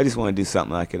I just want to do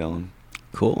something I could own.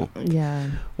 Cool. Yeah.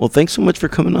 Well, thanks so much for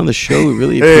coming on the show. We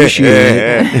really appreciate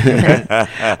it.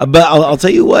 But I'll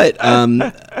tell you what.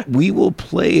 We will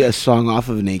play a song off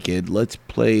of Naked. Let's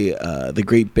play The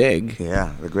Great Big.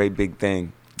 Yeah, The Great Big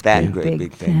Thing. That great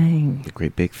big thing. thing. The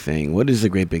Great Big Thing. What is The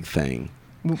Great Big Thing?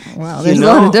 Wow, there's a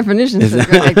lot of definitions for the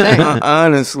great big thing.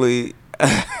 Honestly,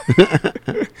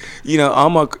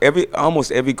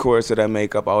 almost every chorus that I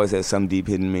make up always has some deep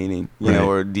hidden meaning,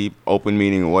 or deep open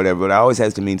meaning or whatever. But it always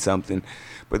has to mean something.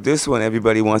 But this one,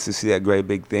 everybody wants to see that great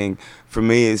big thing. For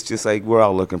me, it's just like we're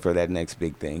all looking for that next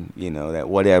big thing, that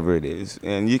whatever it is.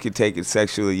 And you could take it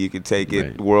sexually, you could take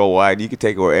it worldwide, you could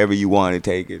take it wherever you want to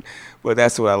take it. But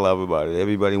that's what I love about it.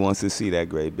 Everybody wants to see that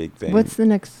great big thing. What's the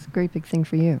next great big thing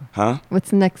for you? Huh? What's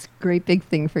the next great big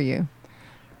thing for you?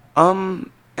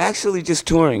 Actually just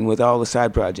touring with all the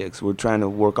side projects. We're trying to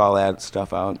work all that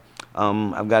stuff out.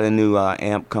 I've got a new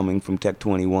amp coming from Tech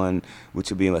 21, which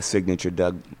will be a signature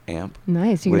Doug amp.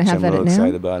 Nice. You're which going to have I'm that real at now?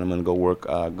 excited about. I'm going to go work,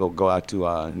 go out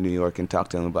to New York and talk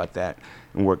to them about that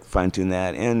and work, fine tune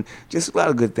that. And just a lot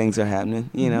of good things are happening.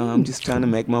 You know, I'm just trying to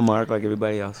make my mark like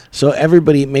everybody else. So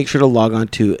everybody, make sure to log on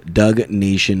to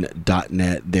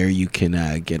DougNation.net. There you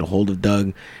can get a hold of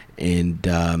Doug and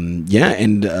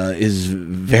his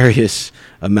various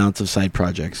amounts of side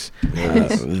projects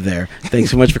there.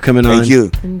 Thanks so much for coming on. Thank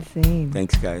you. Insane.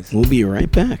 Thanks, guys. We'll be right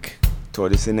back.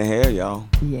 Tortoise in the Hare, y'all.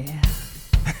 Yeah.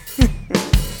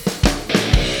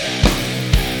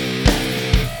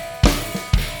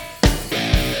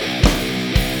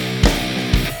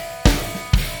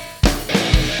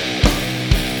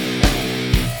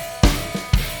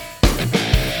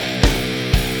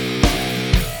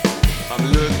 I'm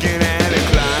looking at a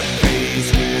clock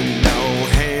face with no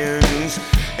hands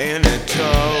and a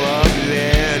tall of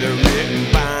letter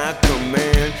written by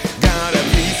command. Got a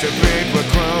piece of paper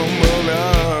crumbled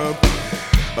up,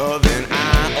 then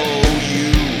I owe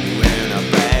you and a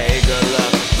bag of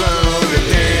love. Throw the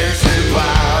dancing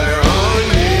powder on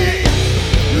me,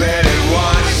 let it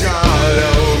wash all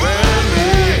over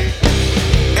me.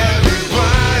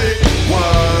 Everybody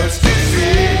wants to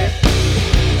see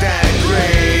that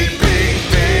great big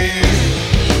thing,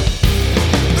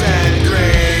 that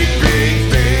great big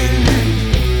thing.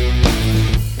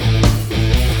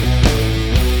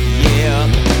 Yeah.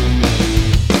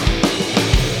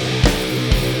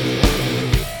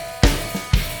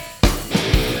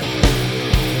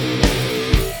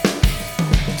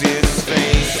 This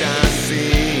face I've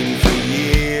seen for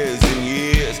years and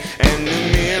years, and the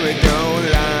mirror don't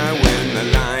lie when the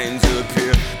lines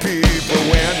appear. People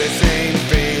wear the same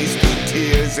face with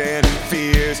tears and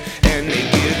fears, and they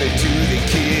give it to the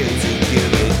kids who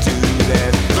give it to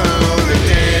them. Throw the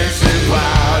dancing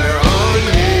powder on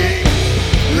me,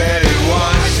 let it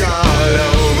wash all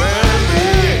over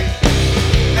me.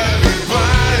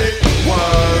 Everybody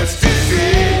wants to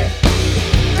see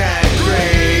that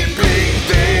great big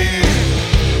thing,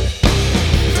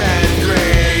 that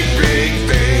great big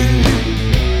thing.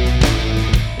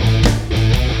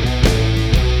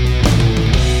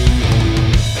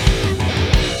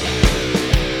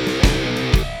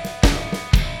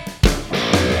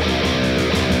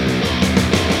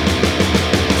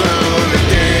 Throw the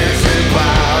dancing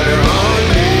powder on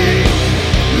me,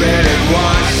 let it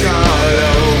wash all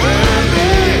over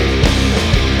me.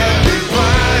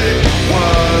 Everybody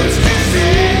wants to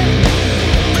see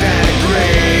that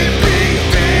great big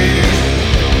thing,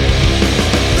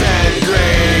 that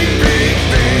great big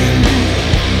thing,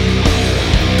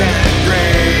 that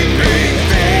great big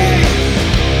thing,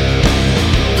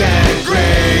 that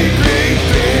great big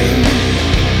thing,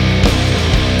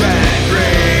 that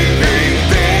great big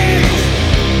thing,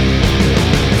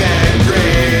 that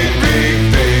great big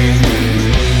thing.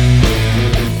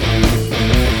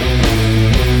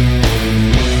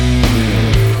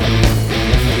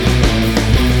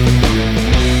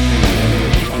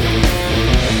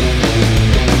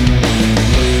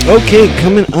 Okay,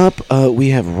 coming up, we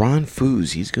have Ron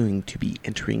Foos. He's going to be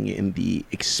entering in the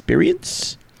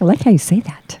experience. I like how you say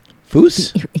that.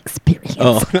 Foos? Your experience.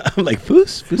 Oh, I'm like,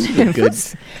 Foos? Foos is good.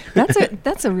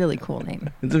 That's a really cool name.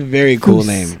 It's a very cool Foos.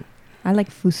 name. I like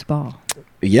foosball.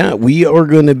 Yeah, we are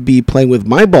going to be playing with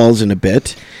my balls in a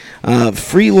bit.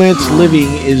 Freelance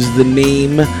Living is the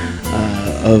name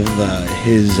of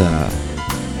his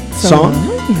song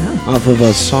Yeah. off of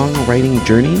a songwriting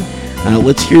journey.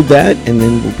 Let's hear that, and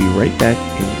then we'll be right back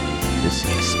in this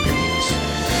experience.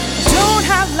 I don't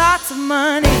have lots of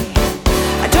money.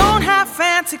 I don't have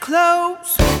fancy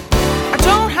clothes. I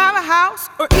don't have a house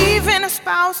or even a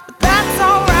spouse, but that's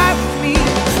alright with me,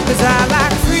 'cause I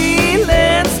like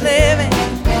freelance living.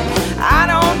 I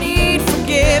don't need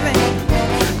forgiving.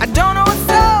 I don't know what's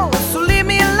so leave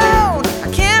me alone. I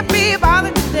can't be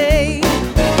bothered today.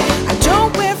 I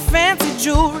don't wear fancy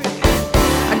jewelry.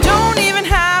 I don't even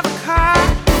have a car.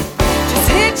 Just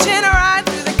hitching a ride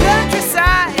through the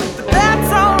countryside, but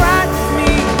that's alright with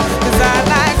me, 'cause I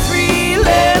like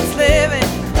freelance living.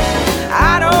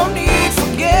 I don't need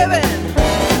forgiving.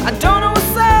 I don't know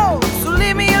what's so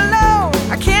leave me alone.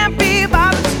 I can't be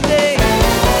bothered today.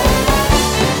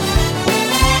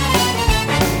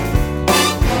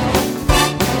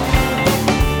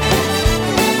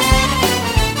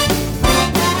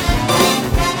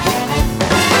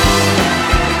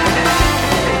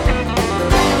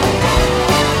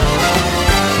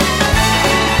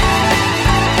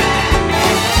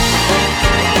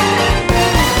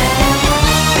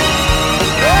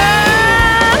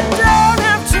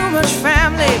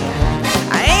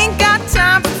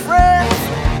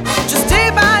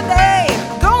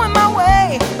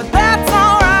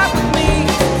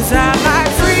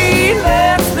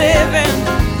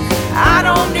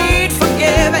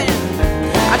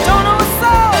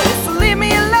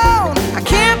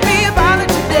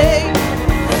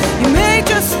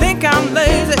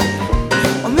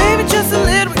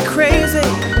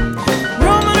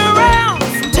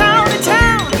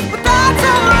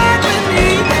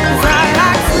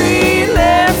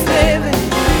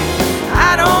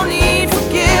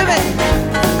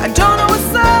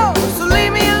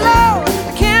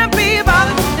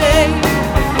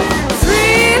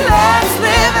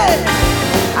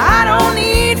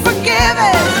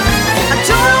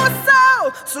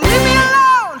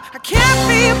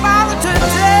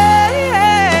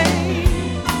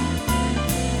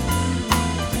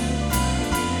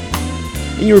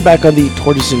 And you were back on the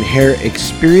Tortoise and Hare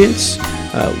experience.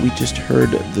 We just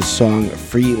heard the song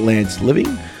Freelance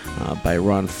Living by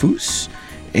Ron Foose.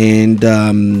 And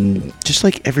just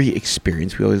like every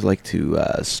experience, we always like to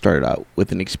start out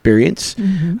with an experience.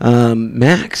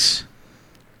 Max,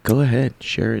 go ahead,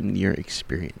 share your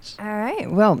experience. All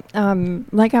right. Well,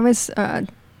 like I was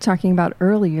talking about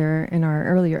earlier in our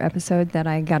earlier episode, that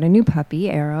I got a new puppy,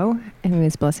 Arrow, and he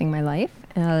was blessing my life.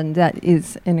 And that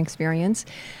is an experience.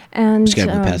 And Just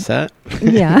gotta move past that.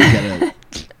 Yeah.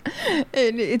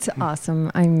 It's awesome.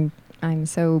 I'm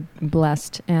so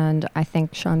blessed, and I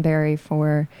thank Sean Berry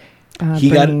for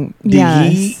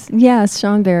Yes,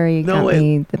 Sean Berry got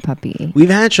me the puppy. We've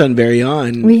had Sean Berry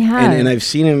on. We have. And I've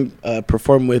seen him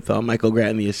perform with Michael Grant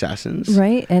and the Assassins.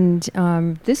 Right, and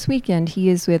this weekend he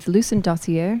is with Lucent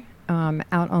Dossier out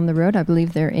on the road. I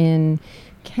believe they're in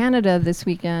Canada this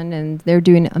weekend, and they're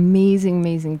doing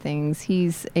amazing things.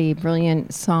 He's a brilliant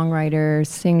songwriter,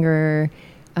 singer,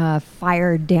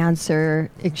 fire dancer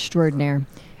extraordinaire.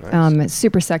 Nice.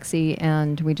 Super sexy,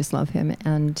 and we just love him.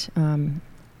 And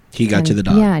he got you the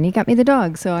dog. Yeah, and he got me the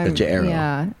dog. So I'm your Arrow.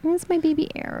 Yeah, it's my baby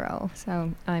Arrow.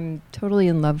 So I'm totally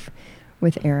in love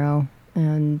with Arrow.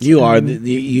 And you are.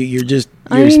 You're just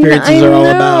your experiences are all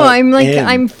about. I'm like him.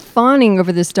 I'm fawning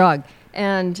over this dog.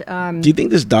 And do you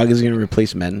think this dog is going to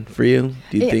replace men for you?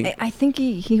 Do you think? I think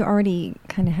he already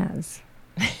kind of has.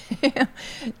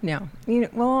 No,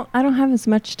 well, I don't have as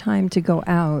much time to go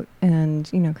out,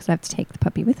 and because I have to take the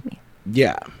puppy with me.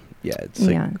 Yeah, it's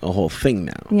like a whole thing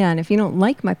now. Yeah, and if you don't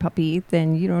like my puppy,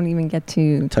 then you don't even get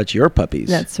to touch your puppies.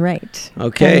 That's right.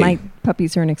 Okay, and my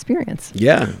puppies are an experience.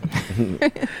 Yeah,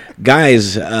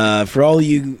 guys, for all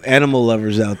you animal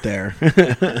lovers out there,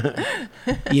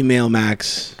 email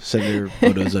Max, send her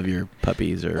photos of your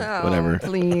puppies or whatever.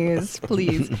 Please.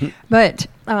 But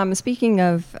speaking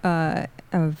of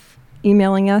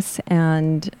emailing us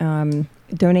and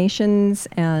donations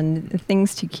and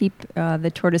things to keep the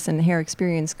Tortoise and Hare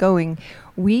experience going,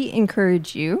 we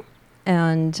encourage you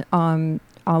and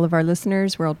all of our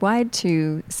listeners worldwide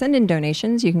to send in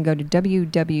donations. You can go to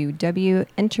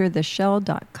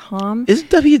www.entertheshell.com. Is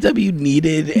www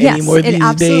needed anymore these days? Yes, it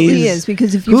absolutely is,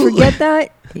 because if you forget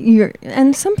that,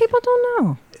 and some people don't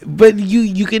know. But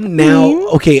you can now.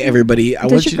 Okay, everybody.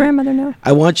 Does your grandmother know?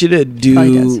 I want you to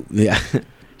do. Yeah,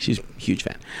 she's a huge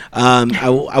fan. I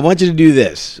want you to do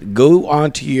this. Go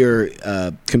onto your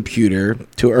computer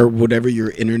or whatever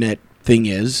your internet thing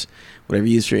is, whatever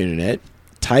you use for internet.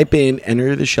 Type in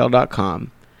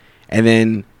entertheshell.com, and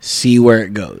then see where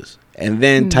it goes. And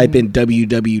then type in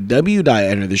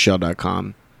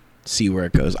www.entertheshell.com. See where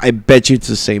it goes. I bet you it's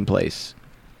the same place.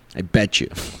 I bet you.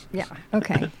 Yeah.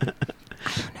 Okay. I don't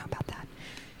know about that.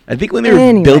 I think when they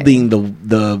were building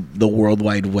the World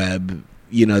Wide Web,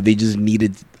 they just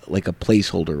needed like a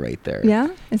placeholder right there. Yeah?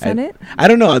 Is that it? I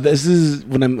don't know. This is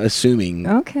what I'm assuming.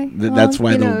 Okay. That's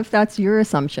why. If that's your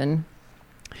assumption.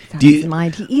 He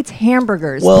eats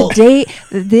hamburgers the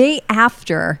day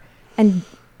after, and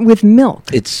with milk.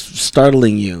 It's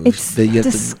startling you. It's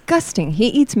disgusting. He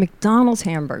eats McDonald's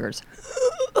hamburgers.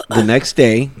 The next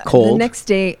day, cold. The next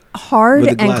day, hard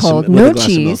and cold. No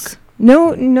cheese.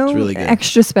 No really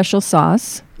extra special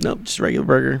sauce. Nope, just regular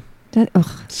burger.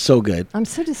 So good. I'm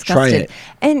so disgusted. Try it.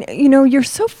 And you're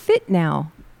so fit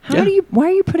now. Why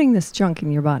are you putting this junk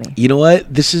in your body? You know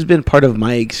what? This has been part of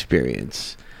my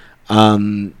experience.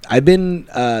 I've been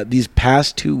these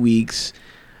past 2 weeks,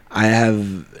 I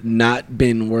have not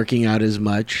been working out as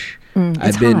much.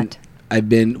 It's hot.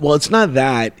 Well, it's not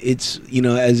that. It's,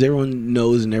 as everyone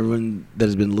knows and everyone that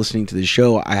has been listening to the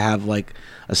show, I have like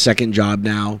a second job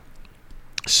now.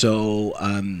 So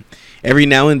every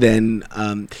now and then,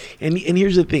 and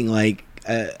here's the thing, like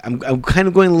I'm kind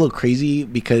of going a little crazy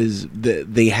because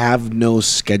they have no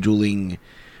scheduling.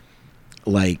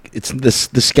 Like it's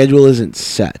the schedule isn't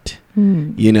set,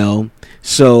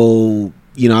 So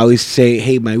I always say,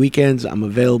 hey, my weekends I'm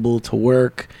available to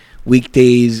work.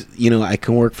 Weekdays, I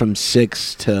can work from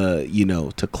 6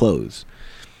 to close.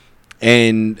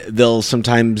 And they'll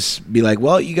sometimes be like,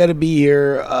 well, you got to be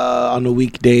here on a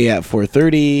weekday at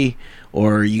 4:30,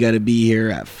 or you got to be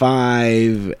here at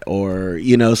 5, or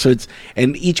so it's,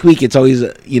 and each week it's always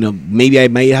maybe I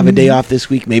might have a day off this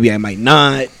week, maybe I might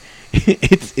not.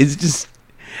 It's just,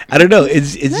 I don't know.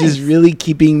 It's nice. Just really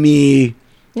keeping me.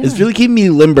 Yeah. It's really keeping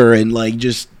me limber and like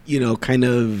just kind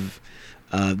of.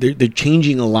 They're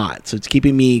changing a lot, so it's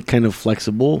keeping me kind of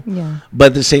flexible. Yeah. But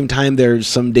at the same time, there's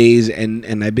some days,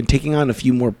 and I've been taking on a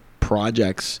few more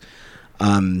projects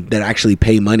that actually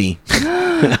pay money.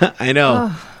 I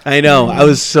know. I know. I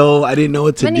didn't know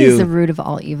what to Money do. is the root of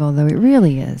all evil, though. It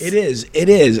really is. It is. It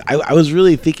is. I was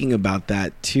really thinking about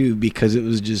that too, because it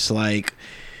was just like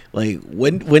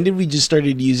when did we just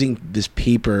started using this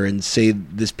paper and say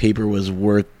this paper was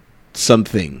worth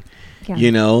something? Yeah.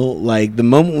 You know, like the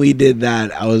moment we did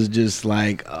that, I was just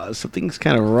like, something's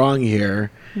kind of wrong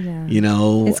here. Yeah. You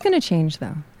know, It's going to change,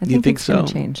 though. I You think it's going so?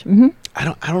 to change. Mm-hmm.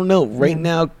 I don't know. Right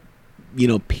now, you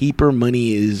know, paper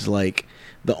money is like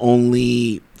the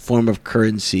only form of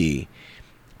currency,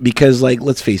 because, like,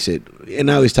 let's face it, and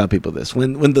I always tell people this,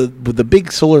 when the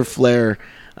big solar flare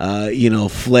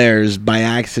flares by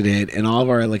accident and all of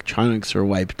our electronics are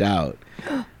wiped out,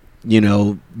 you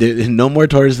know, there's no more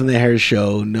Tortoise in the Hare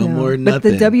show, no more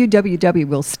nothing. But the WWW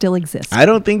will still exist. I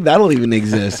don't think that'll even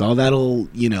exist. All that'll,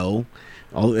 you know,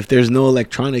 if there's no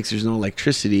electronics, there's no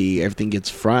electricity, everything gets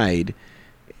fried.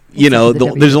 You know,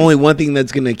 there's only one thing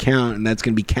that's going to count, and that's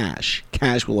going to be cash.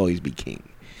 Cash will always be king.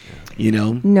 You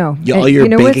know? No. All your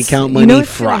bank account money what's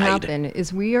fried. Gonna happen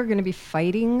is we are going to be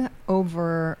fighting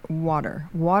over water.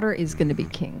 Water is going to be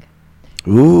king.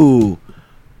 Ooh.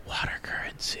 Water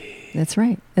currency. That's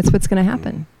right. That's what's going to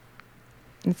happen.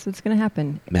 That's what's going to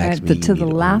happen. Max, To the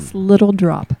last little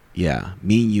drop. Yeah.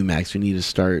 Me and you, Max, we need to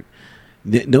start...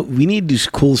 No, we need to do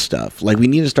cool stuff. Like, we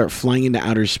need to start flying into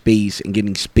outer space and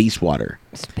getting space water.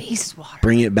 Space water.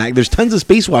 Bring it back. There's tons of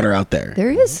space water out there. There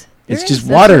is. It's just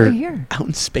That's water right here. out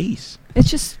in space.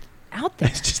 It's just out there.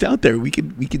 It's just out there. We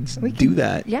could do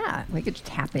that. Yeah, we could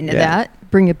tap into Yeah. that,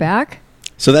 bring it back.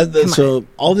 So so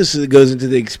all this goes into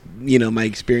the my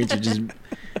experience of just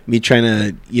me trying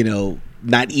to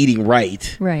not eating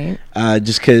right. Right.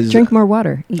 Just because Drink more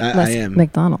water. Eat I less am.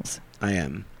 McDonald's. I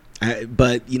am.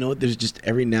 But there's just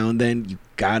every now and then you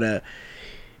gotta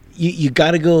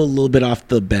go a little bit off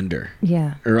the bender.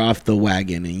 Yeah. Or off the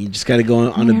wagon, and you just gotta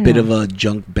go on a bit of a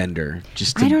junk bender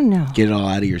just to I don't know. get it all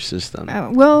out of your system. I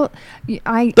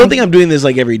don't think I'm doing this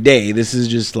like every day. This is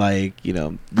just like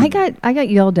I got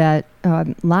yelled at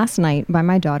last night by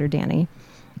my daughter Danny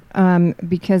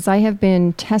because I have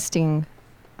been testing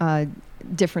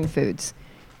different foods.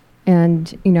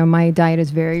 And, my diet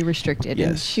is very restricted. Yes.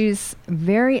 And she's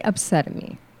very upset at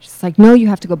me. She's like, no, you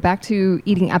have to go back to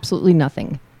eating absolutely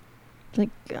nothing. Like,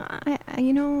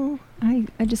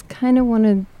 I just kind of want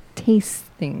to taste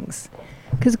things.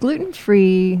 Because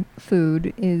gluten-free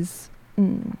food is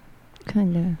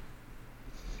kind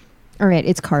of... All right,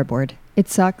 it's cardboard. It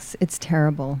sucks. It's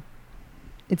terrible.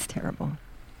 It's terrible.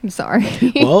 I'm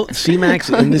sorry. Well, see, Max,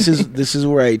 and this is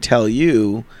where I tell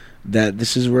you that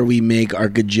this is where we make our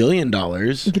gajillion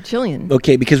dollars. Gajillion.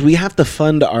 Okay, because we have to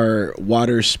fund our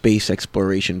water space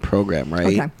exploration program,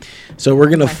 right? Okay. So we're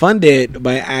going to fund it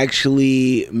by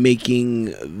actually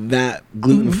making that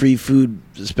gluten-free food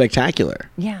spectacular.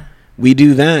 Yeah. We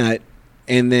do that,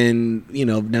 and then,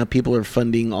 now people are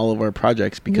funding all of our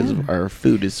projects because of our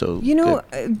food is so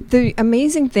good. The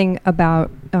amazing thing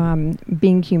about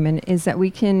being human is that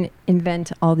we can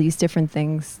invent all these different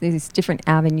things, these different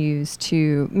avenues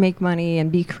to make money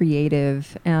and be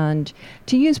creative and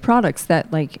to use products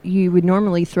that like you would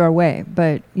normally throw away,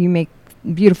 but you make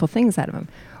beautiful things out of them,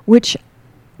 which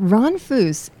Ron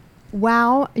Foos,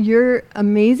 wow, your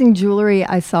amazing jewelry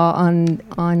I saw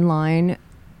online,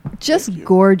 just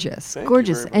gorgeous.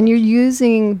 Gorgeous. And you're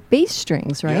using bass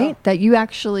strings, right? Yeah. That you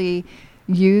actually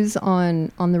use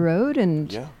on the road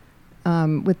and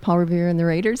with Paul Revere and the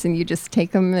Raiders, and you just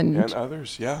take them and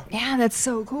others, yeah. Yeah, that's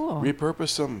so cool.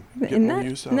 Repurpose them. Get Isn't more that-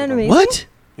 use out isn't that of them. amazing? What?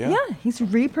 Yeah. He's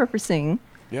repurposing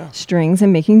Yeah. strings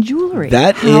and making jewelry.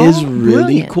 That How is really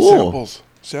brilliant. cool.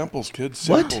 Samples, kids.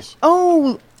 What? Samples.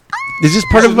 Oh, Is this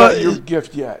part This of is not your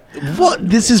gift yet. what?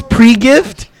 This is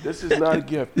pre-gift? This is not a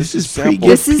gift. This is samples. pre-gift.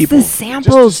 this is people. the Just to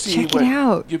samples. see Check it what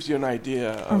out. Gives you an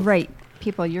idea All of, right,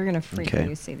 people, you're gonna freak Okay. when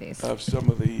you see these. some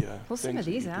of the Pull some things of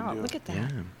that these you can out. do. Look at that. Yeah.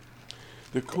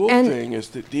 The cool And- thing is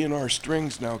that DNR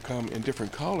strings now come in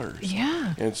different colors.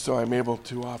 Yeah. And so I'm able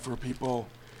to offer people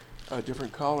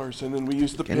different colors. And then we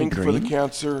use the Any pink for the green?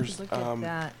 cancers. Look at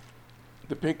that.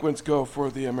 The pink ones go for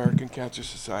the American Cancer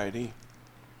Society.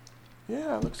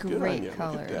 Yeah, it looks good on Great you. Look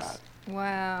colors. at that.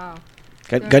 Wow.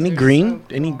 Got any Those are green?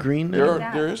 so Any cool. green? There,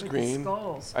 that there is with the green.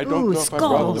 skulls. I don't Ooh, know if I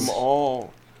brought them skulls.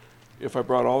 all, if I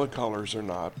brought all the colors or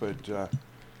not, but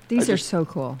These I are just so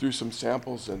cool. threw some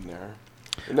samples in there.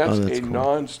 And that's, that's a cool.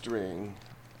 non-string,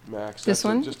 Max. This That's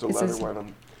one? just a Is leather this- one.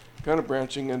 I'm kind of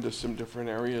branching into some different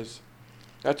areas.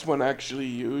 That's one actually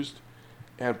used,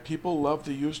 and people love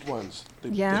the used ones.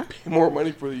 Yeah? They pay more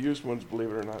money for the used ones, believe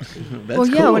it or not. That's Well,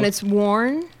 yeah, cool. when it's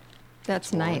worn,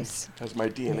 that's One nice. Has my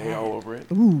DNA Yeah. all over it.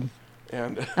 Ooh.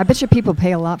 And I bet you people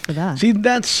pay a lot for that. See,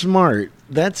 that's smart.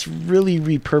 That's really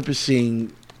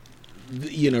repurposing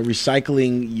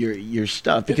recycling your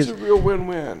stuff, because it's a real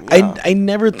win-win. Yeah. I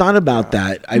never thought about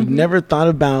that. I've never thought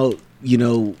about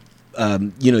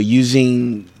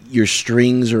using your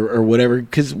strings or whatever,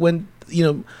 because when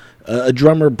a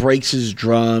drummer breaks his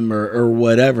drum or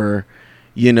whatever,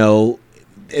 it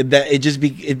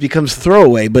becomes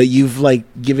throwaway, but you've like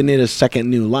given it a second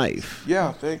new life.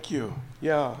 Yeah, thank you.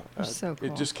 Yeah, so cool.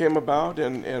 It just came about,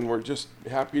 and we're just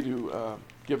happy to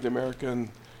give the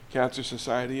American Cancer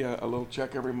Society a little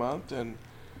check every month, and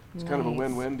it's kind of a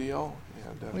win-win deal.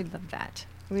 And, we love that.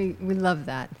 We love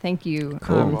that. Thank you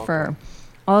Cool. for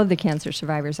all of the cancer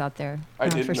survivors out there I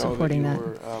didn't for know that supporting you that.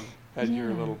 were, had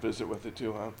your little visit with it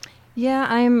too, huh? Yeah,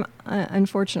 I'm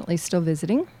unfortunately still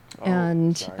visiting,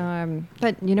 and sorry.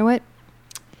 but you know what?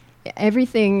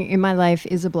 Everything in my life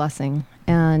is a blessing,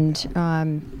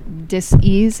 and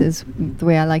dis-ease is the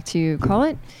way I like to call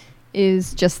it.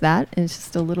 Is just that. It's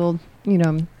just a little,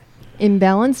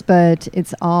 imbalance, but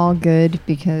it's all good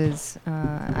because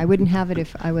I wouldn't have it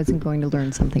if I wasn't going to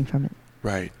learn something from it.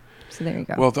 Right. So there you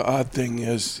go. Well, the odd thing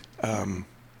is,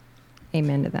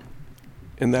 Amen to that.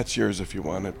 and that's yours if you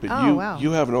want it, but Oh, wow.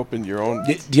 you haven't opened your own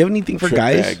Do you have anything for trick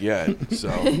guys? bag yet, so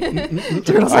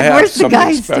Turtle's I like, have "Where's the something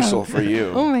guys special stuff?" for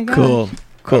you. Oh my god. Cool.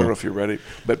 I don't know if you're ready,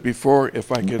 but before,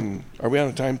 if I can, are we on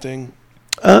a time thing?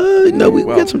 No, we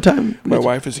Well, got some time. My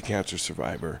wife is a cancer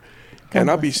survivor, and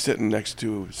I'll be sitting next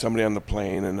to somebody on the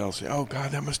plane, and they'll say, "Oh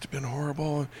God, that must have been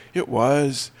horrible." It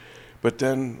was, but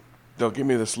then they'll give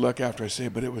me this look after I say,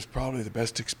 "But it was probably the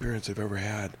best experience I've ever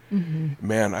had."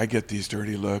 Man, I get these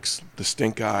dirty looks, the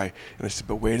stink eye, and I said,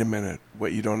 "But wait a minute,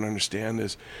 what you don't understand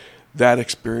is that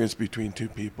experience between two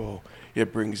people.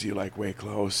 It brings you like way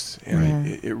close, and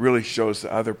it really shows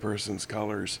the other person's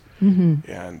colors." And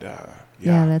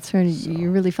Yeah, that's right. so-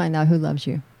 You really find out who loves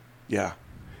you. Yeah.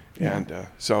 And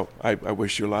so I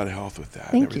wish you a lot of health with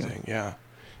that Thank and you. everything. Yeah.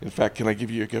 In fact, can I give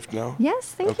you a gift now?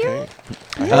 Yes, thank Okay.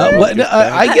 you.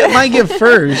 I get my gift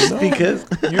first because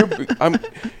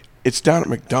It's down at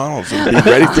McDonald's. It'll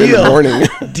be ready for you in the morning.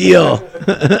 deal.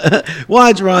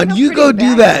 Watch, Ron. Look how You go pretty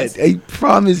do that that. I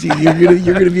promise you.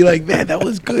 You're gonna be like, man, that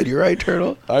was good. You're right,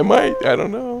 Turtle. I might. I don't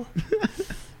know.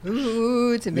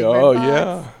 Ooh, it's a big Oh, red box.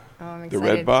 yeah. Oh, I'm The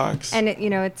excited. red box. And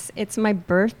it's my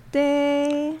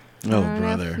birthday. Oh, I don't know if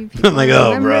brother. you people I'm like, oh,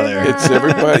 remember brother. that. It's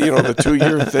everybody, the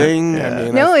 2-year thing. I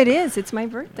mean, No, it is. It's my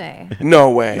birthday. no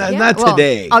way. Not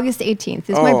today. August 18th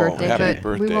is my Oh, birthday, happy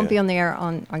but we birthday. won't be on the air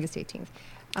on August 18th.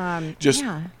 Just-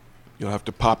 yeah. You'll have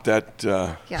to pop that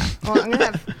Yeah. Well, I'm gonna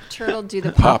have Turtle do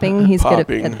the popping. He's good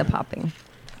popping. at the popping.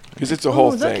 because it's a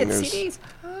whole Look thing. at There's- CDs.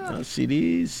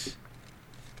 CDs.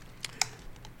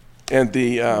 And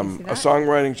the see a that?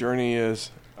 songwriting journey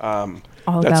is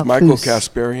All that's about Michael Foos.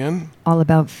 Kasparian All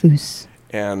about Foos.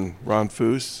 and Ron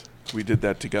Foos. We did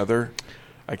that together.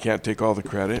 I can't take all the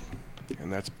credit,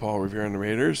 and that's Paul Revere and the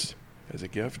Raiders as a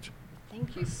gift.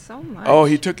 Thank you so much. Oh,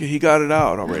 he got it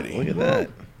out already. Look at that.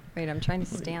 Wait, I'm trying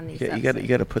to stand these. You up gotta- so you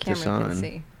gotta put this camera can on.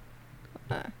 see.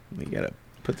 We gotta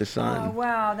put this Oh on.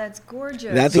 wow, that's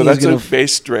gorgeous. That So thing is that's gonna. a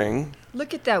bass string.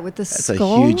 Look at that with the That's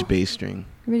skull. a huge bass string.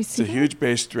 Everybody It's see a that? huge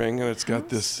bass string, and it's got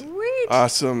this Sweet.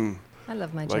 awesome, I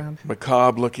love my like job.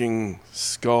 macabre-looking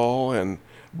skull and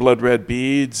blood red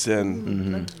beads. And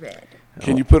Blood red.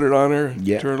 can you put it on her,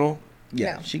 Yeah. Turtle?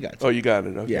 Yeah, No. she got. Oh, you got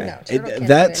it. Okay. Yeah, No, Turtle can't do anything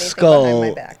that behind skull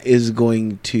my back. is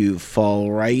going to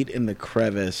fall right in the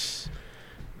crevice,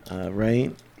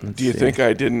 right? Let's Do you see. think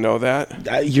I didn't know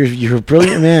that? You're a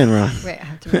brilliant man, Ron? Wait, I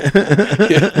have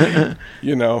to.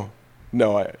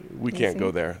 No, we You can't see?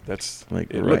 go there. That's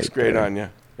Like it. right Looks great there. on you,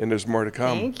 and there's more to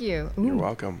come. Thank you. You're Ooh,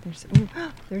 welcome.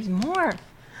 There's more.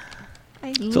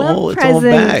 I a love whole- it's a presents. whole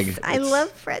bag. I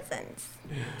love presents.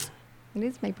 It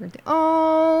is my birthday.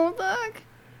 Oh, look.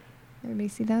 Everybody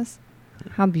see those?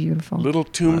 How beautiful. Little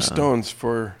tombstones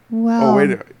for. Wow. Oh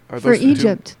wait, are those For the tomb-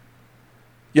 Egypt.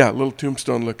 Yeah, little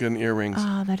tombstone-looking earrings.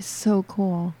 Oh, that is so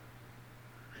cool.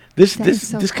 This That this is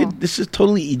so this cool. could this is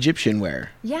totally Egyptian wear.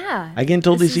 Yeah. I can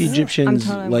totally This see is- Egyptians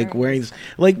I'm totally like wearing this.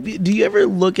 Like, do you ever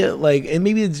look at like, and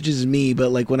maybe it's just me,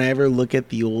 but like when I ever look at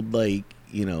the old like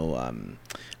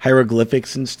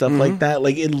hieroglyphics and stuff like that,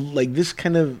 like it like this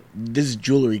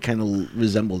jewelry kind of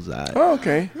resembles that. Oh,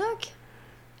 okay. Look.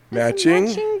 Matching.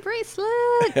 It's a matching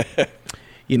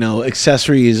bracelet.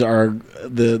 Accessories are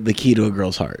the key to a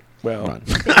girl's heart. Well, Ron.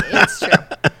 It's true.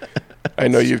 I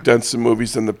know you've done some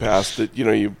movies in the past that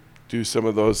you do some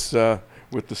of those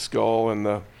with the skull and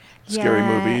the scary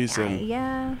movies and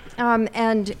yeah.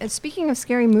 And speaking of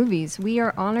scary movies, we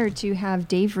are honored to have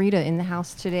Dave Rita in the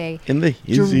house today. In the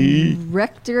hizzy.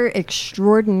 Director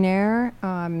extraordinaire.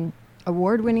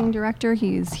 award-winning director.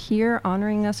 He is here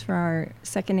honoring us for our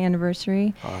 2nd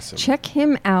anniversary. Awesome. Check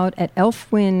him out at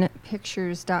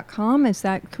elftwinpictures.com. Is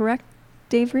that correct,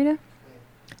 Dave Rita?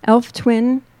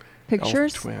 Elftwin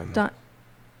Pictures. Elftwin.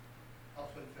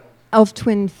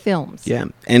 Elftwin Films. Yeah,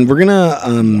 and we're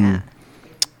gonna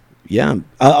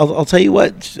I'll tell you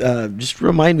what. Just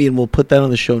remind me, and we'll put that on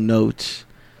the show notes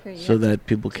so that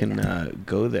people can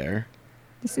go there.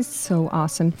 This is so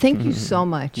awesome. Thank you so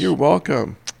much. You're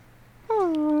welcome.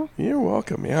 Aww. You're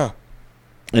welcome. Yeah.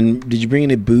 And did you bring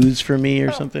any booze for me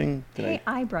or something? Hey,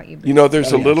 I brought you. You know,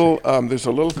 there's a little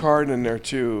card in there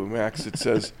too, Max. It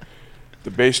says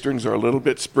the bass strings are a little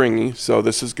bit springy, so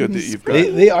this is good that you've got.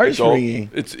 They are springy.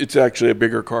 It's actually a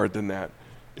bigger card than that.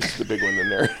 It's the big one in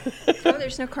there. Oh,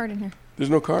 there's no card in here. There's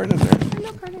no card in there. There's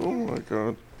no card in Oh here. my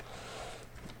god.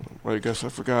 Well, I guess I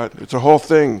forgot. It's a whole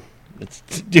thing.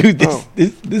 Dude,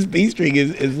 this bass string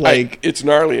is like it's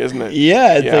gnarly, isn't it?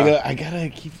 Yeah, it's like I gotta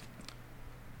keep.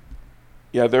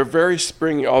 Yeah, they're very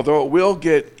springy. Although it will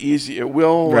get easy, it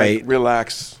will like,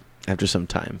 relax after some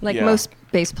time. Like most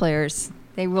bass players,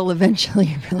 they will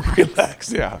eventually relax.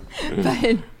 Relax, yeah.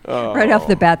 But right off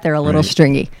the bat, they're a little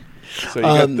stringy. So you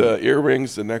got the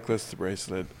earrings, the necklace, the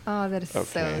bracelet. Oh, that is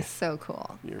so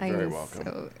cool. You're very welcome.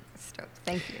 So stoked.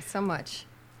 Thank you so much.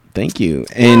 Thank you.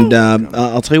 And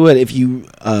I'll tell you what, if you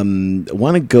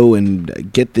want to go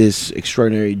and get this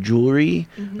extraordinary jewelry,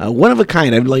 one of a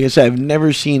kind, like I said, I've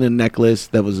never seen a necklace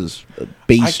that was a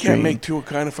bass string. I can't make two a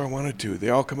kind if I wanted to. They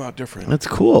all come out different. That's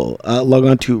cool. Log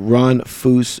on to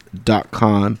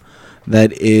ronfoos.com.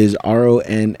 That is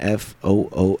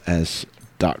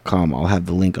RONFOOS.com. I'll have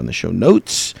the link on the show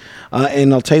notes.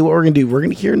 And I'll tell you what we're going to do. We're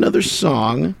going to hear another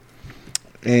song.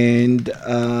 And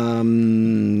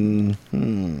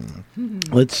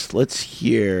let's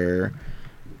hear.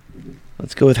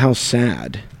 Let's go with How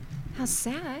Sad. How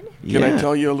sad? Can I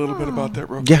tell you a little bit about that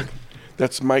real quick? Yeah.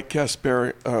 That's Mike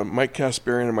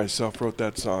Kasparian and myself wrote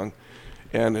that song.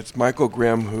 And it's Michael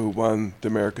Grimm who won the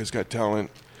America's Got Talent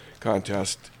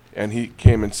contest. And he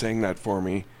came and sang that for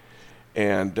me.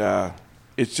 And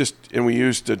it's just, and we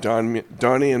used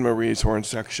Donnie and Marie's horn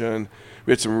section.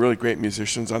 We had some really great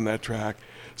musicians on that track.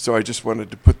 So I just wanted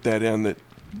to put that in that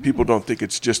people don't think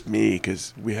it's just me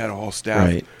because we had a whole staff.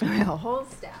 Right. A whole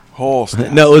staff. Whole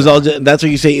staff. No, it was all. That's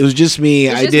what you say. It was just me.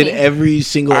 I did every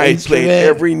single. I instrument. played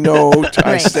every note.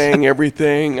 I Right. sang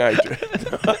everything. Oh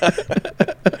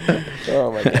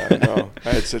my God! No, I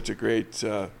had such a great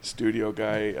studio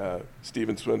guy,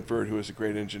 Steven Swinford, who was a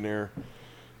great engineer.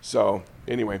 So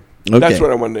anyway, that's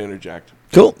what I wanted to interject.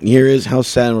 Cool. Here is How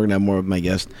Sad. We're gonna have more of my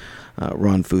guest,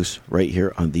 Ron Foos, right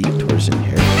here on the Tortoise and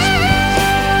Hare.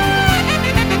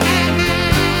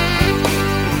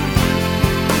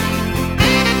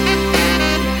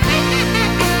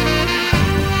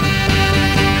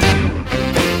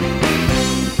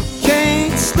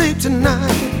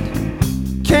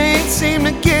 Tonight, can't seem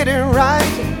to get it right.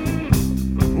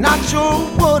 Not sure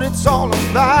what it's all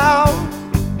about.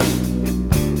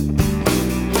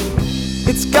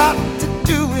 It's got to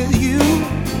do with you,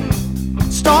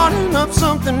 starting up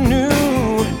something new.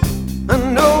 I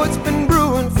know it's been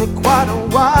brewing for quite a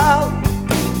while,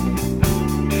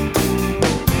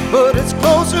 but it's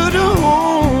closer to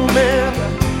home and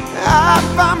I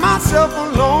find myself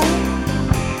alone.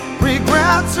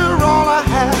 Regrets are all I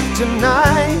have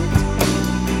tonight.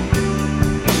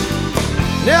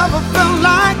 Never felt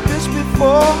like this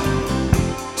before,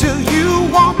 till you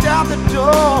walked out the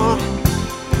door.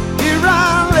 Here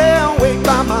I lay awake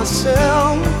by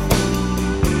myself.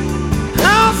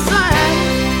 How sad.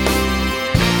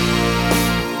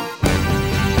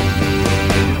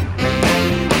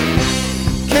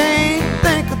 Can't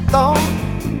think a thought,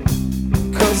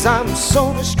 'cause I'm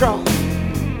so distraught.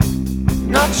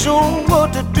 Not sure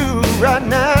what to do right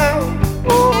now.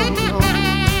 Oh no.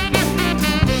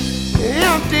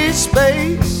 Empty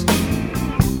space,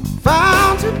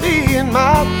 found to be in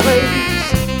my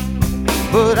place,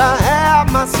 but I have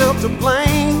myself to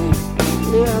blame.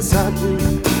 Yes, I do.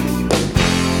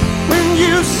 When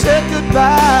you said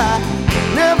goodbye,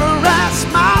 never asked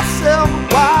myself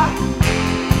why.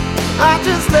 I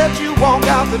just let you walk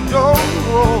out the door.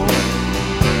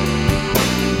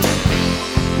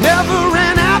 Never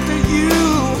ran after you,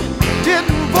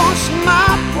 didn't voice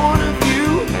my point of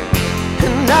view,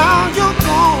 and now you're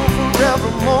gone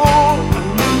forevermore.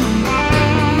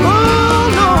 Oh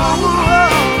no,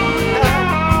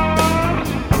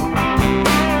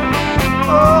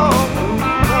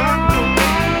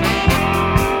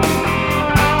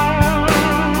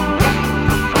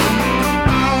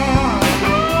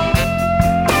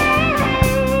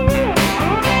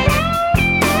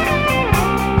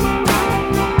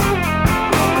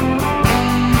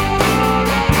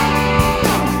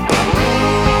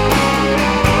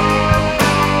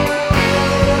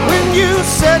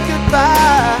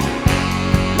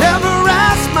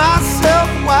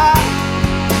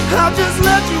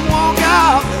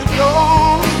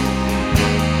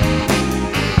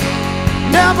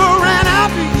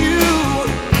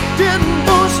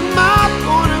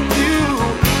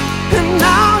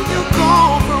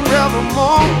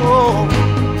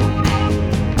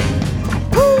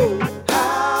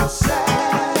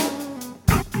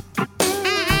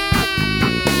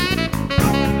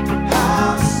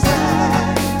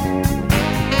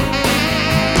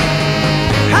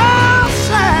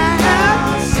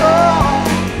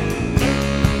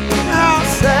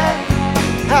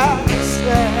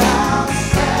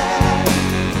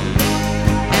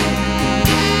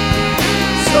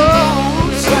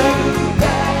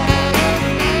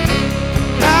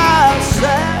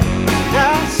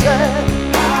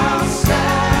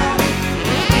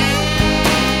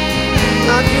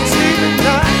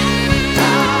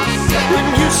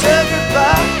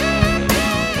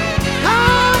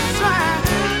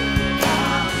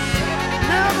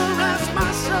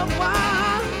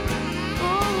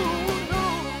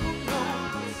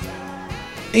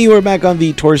 And you are back on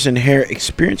the Tortoise and Hare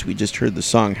Experience. We just heard the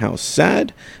song How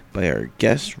Sad by our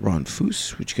guest, Ron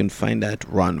Foose, which you can find at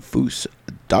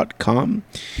ronfoose.com.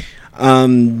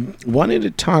 Wanted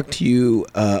to talk to you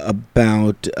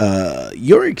about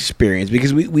your experience,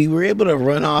 because we were able to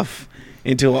run off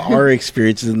into our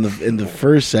experiences in the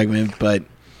first segment, but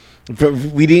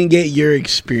we didn't get your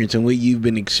experience and what you've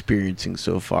been experiencing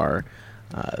so far.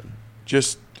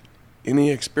 Just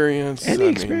any experience. Any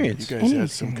experience. You guys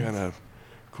had some kind of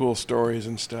cool stories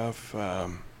and stuff.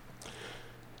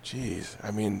 Geez,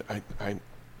 I mean, I'm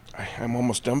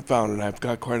almost dumbfounded. I've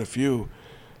got quite a few.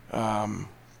 You're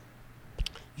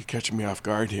catching me off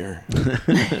guard here.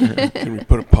 Can we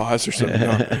put a pause or something?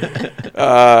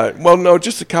 No,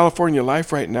 just the California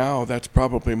life right now. That's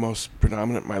probably most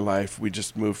predominant in my life. We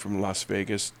just moved from Las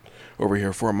Vegas over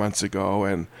here 4 months ago,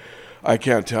 and I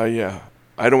can't tell you.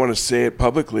 I don't want to say it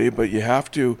publicly, but you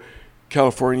have to.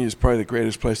 California is probably the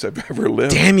greatest place I've ever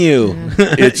lived. Damn you.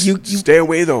 It's stay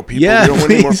away, though, people. Yeah, we don't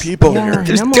want any more people here.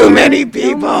 There's too many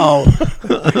people.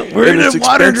 We're in a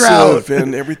water drought.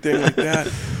 And everything like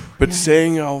that. But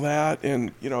saying all that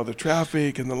and, the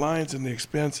traffic and the lines and the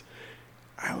expense,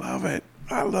 I love it.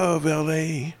 I love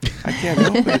L.A. I can't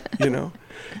help it,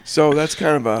 So that's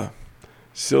kind of a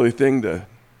silly thing to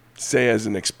say as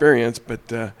an experience,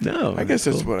 but no, I guess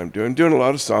that's cool. What I'm doing. Doing a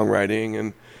lot of songwriting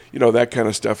and, that kind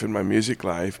of stuff in my music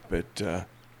life. But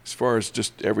as far as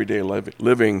just everyday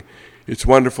living, it's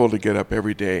wonderful to get up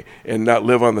every day and not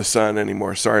live on the sun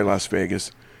anymore. Sorry, Las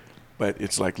Vegas, but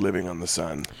it's like living on the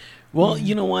sun. Well,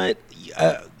 you know what?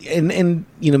 And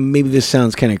maybe this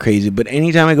sounds kind of crazy, but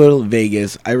anytime I go to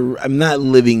Vegas, I'm not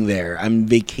living there. I'm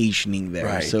vacationing there.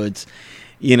 Right. So it's,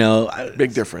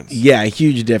 big difference. Yeah,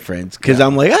 huge difference. Because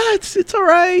I'm like, it's all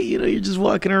right. You're just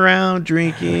walking around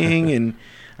drinking, and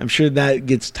I'm sure that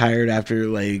gets tired after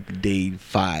like day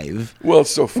 5. Well, it's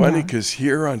so funny because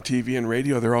here on TV and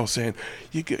radio, they're all saying,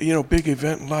 big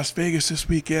event in Las Vegas this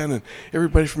weekend, and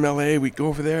everybody from LA, we go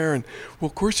over there, and well,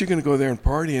 of course you're going to go there and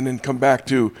party and then come back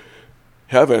to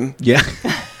heaven. Yeah.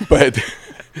 But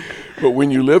when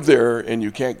you live there and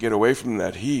you can't get away from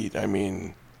that heat, I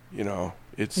mean,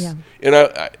 it's, and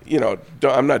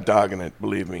I'm not dogging it,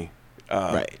 believe me.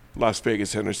 Right. Las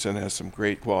Vegas Henderson has some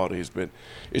great qualities, but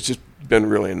it's just been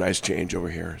really a nice change over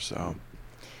here. So,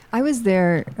 I was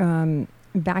there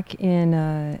back in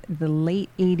the late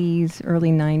 80s,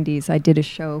 early 90s. I did a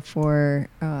show for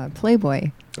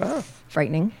Playboy. Ah.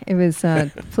 Frightening. It was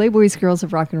Playboy's Girls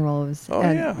of Rock and Roll.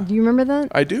 Yeah. Do you remember that?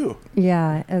 I do.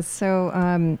 Yeah. So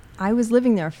I was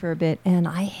living there for a bit, and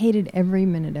I hated every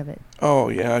minute of it. Oh,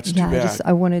 yeah, it's too bad.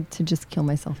 I wanted to just kill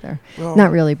myself there. Well,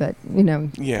 not really, but,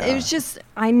 Yeah. It was just,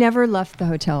 I never left the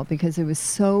hotel because it was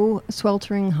so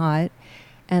sweltering hot.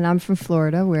 And I'm from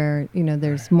Florida where,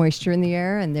 there's moisture in the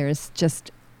air and there's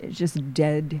just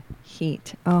dead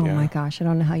heat. Oh, my gosh. I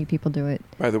don't know how you people do it.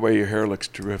 By the way, your hair looks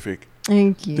terrific.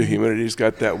 Thank you. The humidity's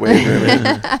got that way, really.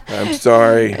 I'm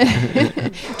sorry.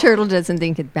 Turtle doesn't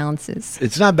think it bounces.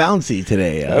 It's not bouncy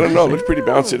today. I don't know. It looks pretty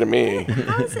bouncy to me.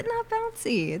 How is it not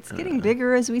bouncy? It's getting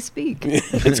bigger as we speak.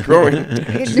 It's growing.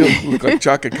 It's going to look like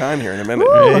Chaka Khan here in a minute.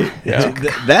 Right?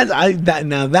 Yeah.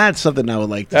 Now that's something I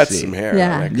would like to That's see. some hair.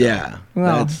 Yeah. on that girl. Yeah.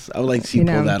 Well, I would like to see you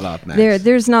pull that off, Max.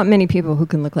 There's not many people who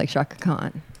can look like Chaka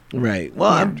Khan. Right.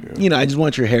 Well, I just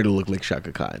want your hair to look like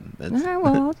Chaka Khan.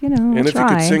 Well, And if try.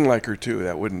 you could sing like her, too,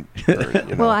 that wouldn't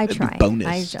hurt, Well, I That'd be try.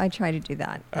 bonus. I try to do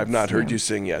that. I've not heard you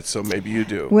sing yet, so maybe you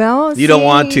do. Well, You don't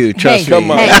want to, trust me.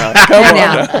 Come on Hey, now. Come on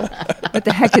now. now. What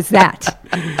the heck is that?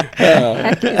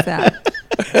 Heck is that?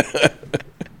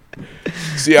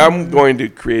 See, I'm going to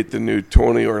create the new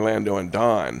Tony, Orlando, and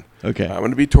Don. Okay. I'm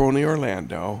going to be Tony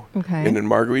Orlando. Okay. And then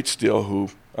Marguerite Steele, who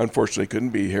unfortunately couldn't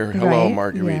be here. Hello, Right,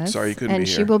 Marguerite. yes. Sorry you couldn't and be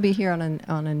here. she will be here on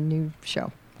a new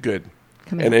show. Good.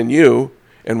 Coming And up. then you,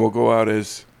 and we'll go out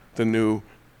as the new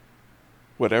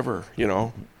whatever,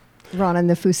 Ron and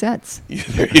the Fusettes.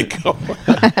 There you go.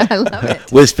 I love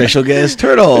it. With special guest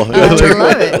Turtle. I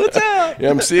love it. What's up?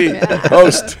 MC,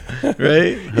 host,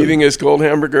 Right? eating his cold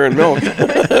hamburger and milk.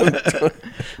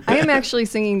 I am actually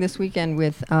singing this weekend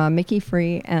with Mickey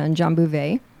Free and John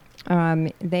Bouvet.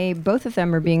 Both of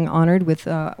them are being honored with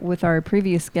our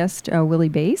previous guest, Willie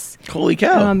Bass. Holy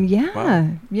cow.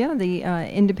 The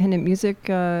Independent Music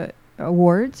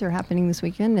Awards are happening this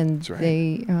weekend, and That's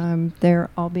right. they're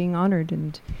all being honored,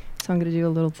 and so I'm going to do a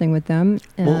little thing with them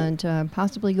and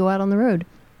possibly go out on the road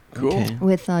Cool. Okay.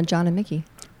 with John and Mickey.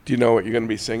 Do you know what you're going to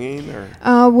be singing? Or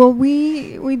Well,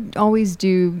 we always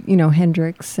do,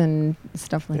 Hendrix and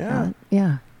stuff like Yeah. that.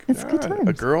 Yeah. It's good times.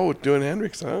 A girl doing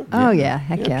Hendrix, huh? Oh yeah,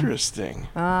 heck yeah. Interesting.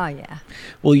 Oh yeah.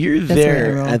 Well, you're That's the way I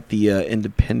there roll. at the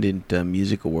Independent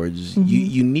Music Awards. Mm-hmm.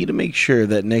 You need to make sure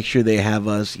that next year they have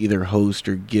us either host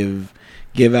or give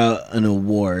out an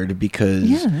award, because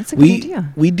Yeah, that's a good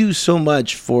idea. we do so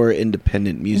much for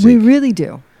independent music. We really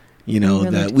do. you know, we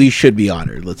really that do. we should be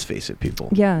honored. Let's face it, people.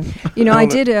 Yeah, you know, I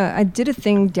did a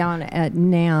thing down at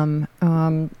NAMM.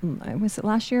 Was it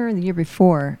last year or the year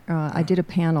before? I did a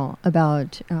panel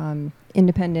about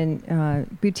independent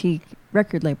boutique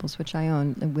record labels, which I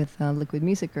own with Liquid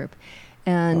Music Group.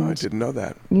 And I didn't know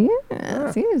that. yeah,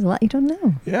 see, there's a lot you don't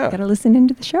know. Yeah. Got to listen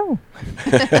into the show.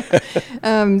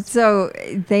 So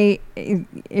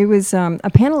it was a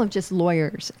panel of just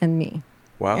lawyers and me.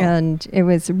 Wow. And it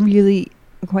was really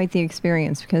quite the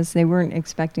experience, because they weren't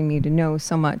expecting me to know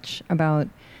so much about,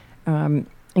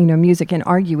 music and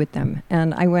argue with them.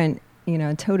 And I went,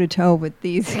 toe to toe with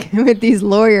these with these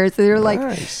lawyers. They're like,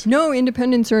 Nice. no,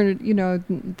 independents are,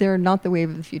 they're not the wave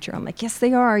of the future. I'm like, yes,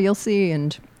 they are. You'll see.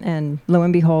 And lo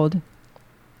and behold,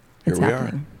 it's Here we are.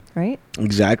 happening. Right?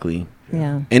 Exactly.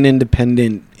 Yeah. And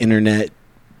independent internet,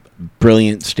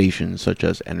 brilliant stations such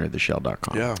as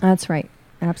EnterTheShell.com. Yeah. That's right.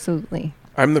 Absolutely.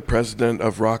 I'm the president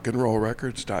of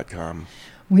rockandrollrecords.com.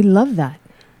 We love that.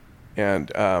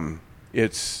 And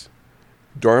it's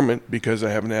dormant because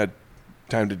I haven't had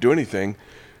time to do anything.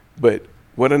 But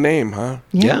what a name, huh?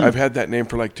 Yeah. I've had that name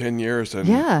for like 10 years. And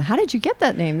Yeah. How did you get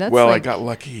that name? That's well, like, I got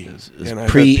lucky. It's And I've had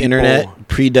pre-internet, people-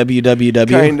 pre-www.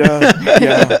 Kinda,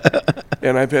 yeah.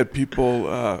 And I've had people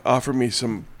offer me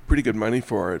some pretty good money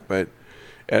for it, but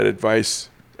at advice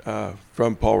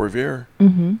from Paul Revere,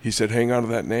 he said, "Hang on to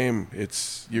that name.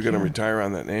 You're going to retire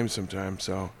on that name sometime."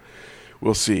 So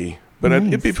we'll see. But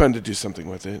it'd be Nice. fun to do something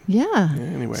with it. Yeah.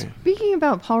 Anyway, Speaking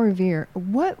about Paul Revere,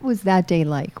 what was that day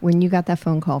like when you got that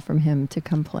phone call from him to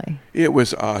come play? it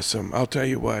was awesome. I'll tell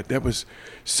you what, that was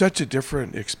such a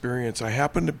different experience. I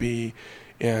happened to be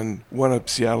in one of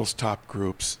Seattle's top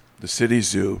groups, the City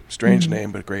Zoo. Strange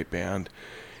name, but a great band.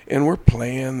 And we're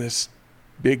playing this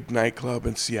big nightclub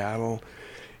in Seattle.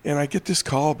 And I get this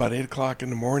call about 8 o'clock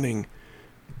in the morning,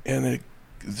 and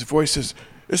the voice says,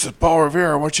 "This is Paul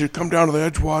Revere. I want you to come down to the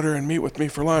Edgewater and meet with me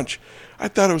for lunch." I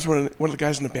thought it was one of the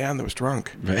guys in the band that was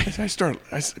drunk. Right. I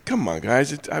said, "Come on,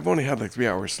 guys. I've only had like 3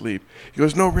 hours sleep." He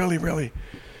goes, "No, really, really."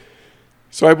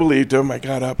 So I believed him. I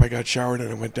got up, I got showered,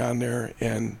 and I went down there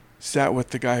and sat with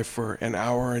the guy for an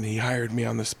hour, and he hired me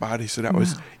on the spot. He said, "I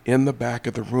was in the back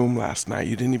of the room last night.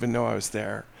 You didn't even know I was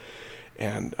there."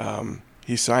 And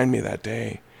he signed me that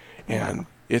day. And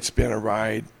it's been a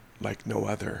ride like no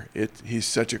other. He's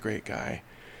such a great guy.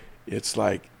 It's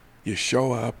like you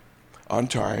show up on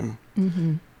time,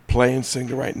 play and sing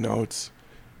the right notes,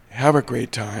 have a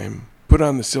great time, put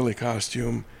on the silly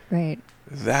costume. Right.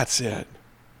 That's it.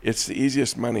 It's the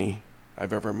easiest money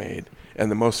I've ever made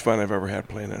and the most fun I've ever had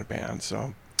playing in a band.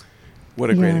 So what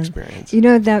a great Yeah. experience. You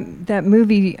know, that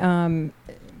movie,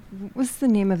 what's the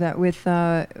name of that, with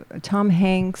Tom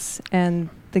Hanks and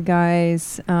the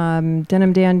guys,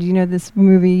 Denim Dan? Do you know this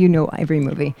movie? You know every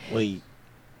movie. Wait.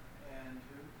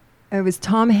 It was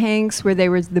Tom Hanks, where they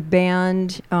were the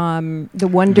band, the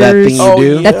Wonders. Thing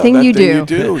You Do? That Thing You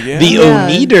Do. Yeah. The Yeah,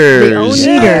 Oneaters. the Oneaters.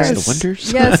 Yes, the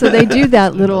Wonders. Yeah, so they do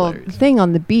that little Hilarious. thing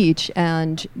on the beach,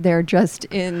 and they're dressed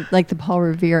in like the Paul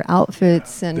Revere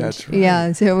outfits, and That's right.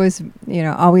 yeah, so it was,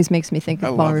 always makes me think I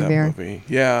of Paul love Revere. that movie.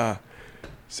 Yeah.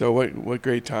 So what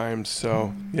great times.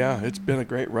 So yeah, it's been a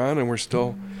great run, and we're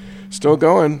still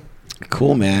going.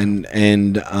 Cool, man.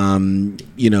 And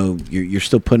you're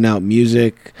still putting out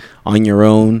music on your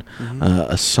own,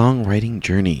 a songwriting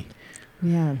journey.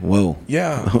 Yeah. Whoa.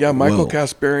 Yeah. Michael Whoa.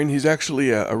 Kasparian, he's actually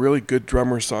a really good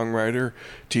drummer, songwriter,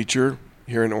 teacher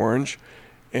here in Orange,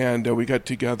 and we got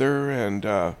together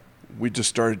and we just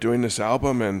started doing this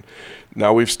album, and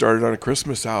now we've started on a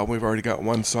Christmas album. We've already got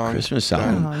one song. Christmas done.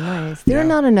 album. Oh, nice. There are Yeah.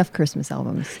 not enough Christmas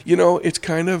albums. It's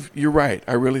kind of, you're right.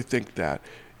 I really think that.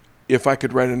 If I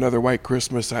could write another White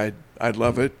Christmas, I'd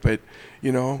love it. But,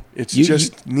 it's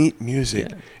just neat music.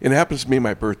 Yeah. And it happens to be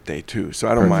my birthday, too, so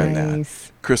I don't mind that.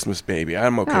 Nice. Christmas baby.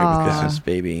 I'm okay Aw. with that. Christmas,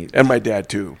 baby. And my dad,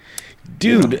 too.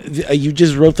 Dude, you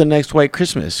just wrote the next White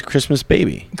Christmas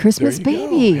Baby. Christmas There you go.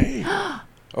 Baby. Hey.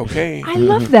 Okay. I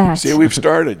love that. See, we've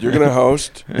started. You're going to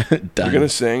host. You're Done. going to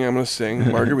sing. I'm going to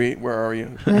sing. Marguerite, where are you?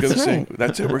 You're That's going to sing. right.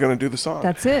 That's it. We're going to do the song.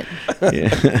 That's it. Yeah.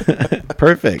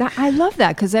 Perfect. I love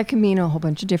that, because that can mean a whole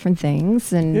bunch of different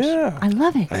things, and Yeah. I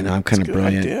love it. I know, I'm kind of Good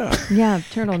brilliant. idea. Yeah,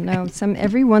 Turtle. No,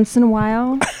 every once in a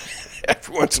while,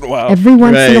 Every once in a while. in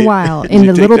Right. a while, in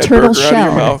You the take little that turtle burger out of your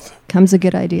shell mouth. comes a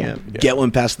good idea. Get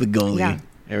one past the goalie. Yeah.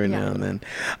 every now and then.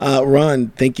 Ron,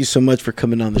 thank you so much for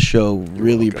coming on the show.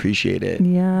 Really appreciate it.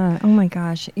 Yeah. Oh my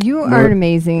gosh, you are an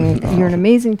amazing. You're an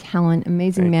amazing talent,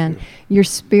 amazing man. Your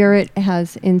spirit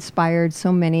has inspired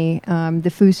so many.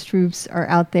 The Foos Troops are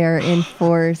out there in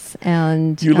force,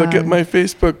 and You look at my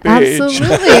Facebook page.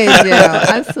 Absolutely, I do.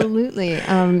 Absolutely.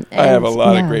 I have a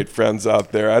lot of great friends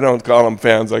out there. I don't call them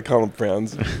fans. I call them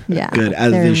friends. Yeah. Good,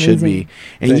 as they should be.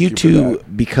 And Thank you you for too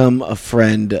that. become a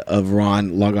friend of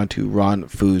Ron. Log on to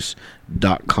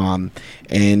ronfoos.com.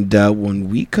 And when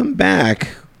we come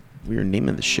back, we are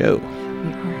naming the show.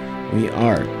 We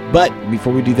are. But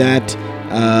before we do that,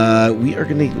 we are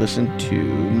going to listen to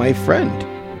My Friend.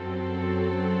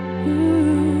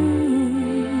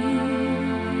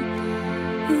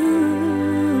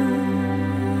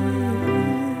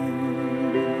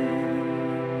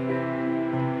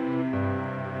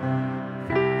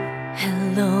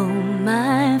 Hello,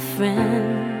 my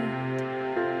friend.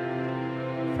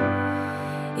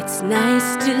 It's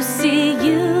nice to see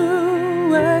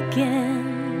you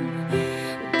again.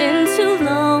 Been too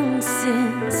long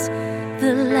since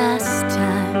the last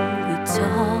time we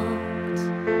talked.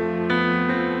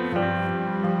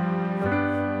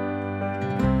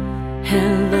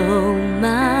 Hello,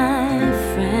 my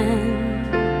friend.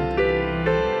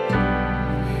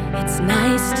 It's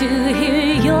nice to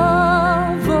hear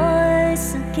your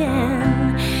voice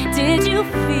again. Did you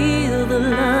feel the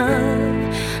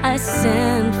love I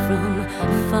sent from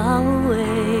far away?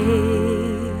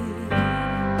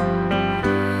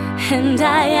 And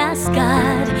I ask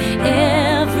God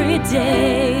every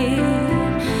day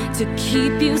to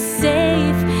keep you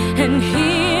safe and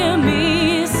hear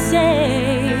me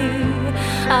say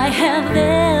I have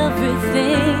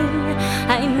everything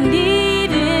I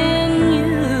need in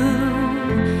you.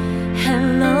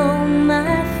 Hello,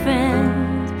 my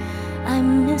friend,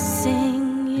 I'm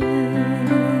missing you.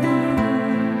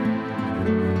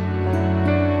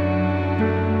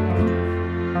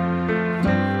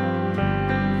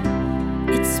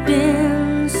 It's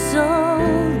been so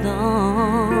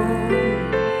long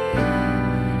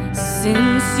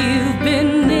since you've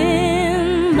been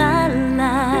in my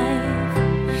life.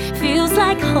 Feels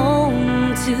like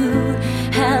home to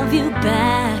have you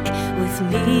back with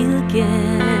me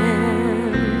again.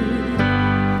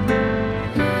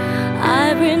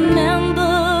 I remember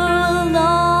a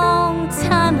long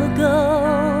time ago,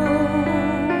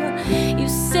 you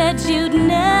said you'd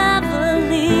never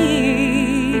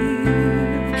leave.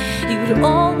 You'd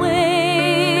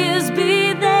always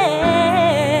be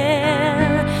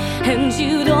there, and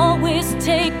you'd always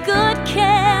take good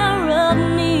care of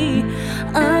me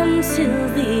until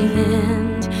the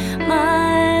end,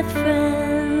 my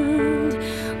friend.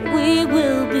 We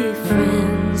will be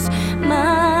friends,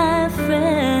 my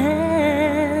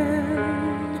friend,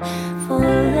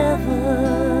 forever.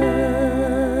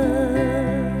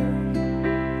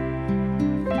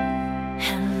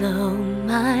 Hello,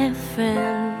 my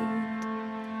friend.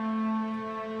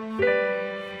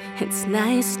 It's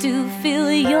nice to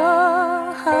feel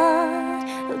your heart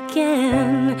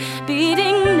again,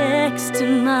 beating next to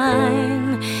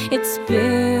mine. It's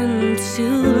been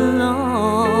too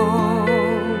long.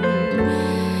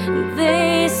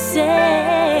 They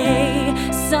say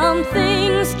some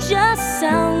things just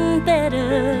sound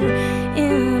better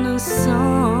in a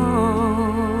song.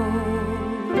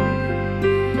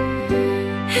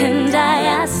 And I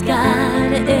ask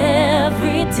God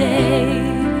every day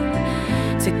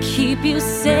to keep you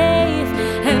safe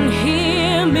and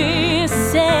hear me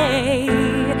say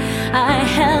I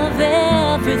have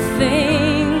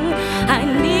everything I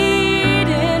need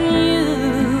in you.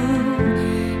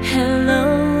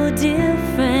 Hello, dear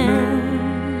friend,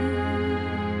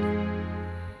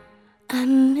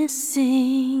 I'm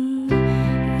missing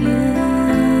you.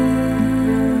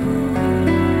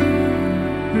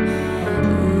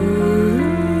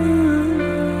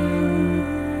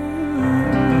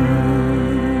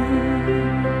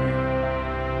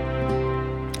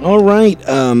 All right,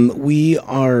 we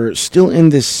are still in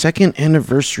this second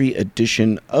anniversary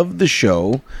edition of the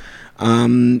show,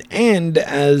 and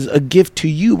as a gift to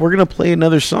you, we're gonna play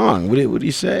another song. What do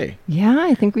you say? Yeah,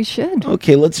 I think we should.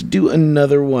 Okay, let's do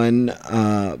another one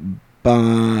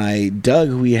by Doug,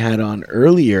 who we had on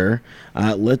earlier.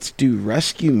 Let's do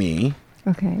 "Rescue Me,"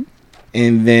 Okay.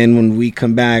 and then when we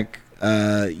come back,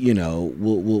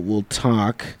 we'll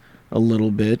talk a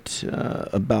little bit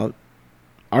about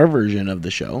our version of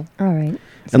the show. All right.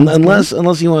 Unless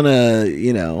you want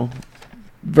to,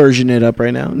 version it up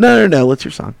right now. No. Let's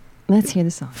hear song. Let's hear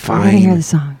the song. Fine. I want to hear the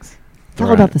songs. It's all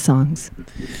All about right. the songs.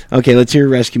 Okay, let's hear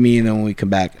 "Rescue Me," and then when we come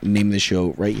back, name the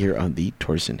show right here on the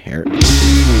Tortoise and Hare.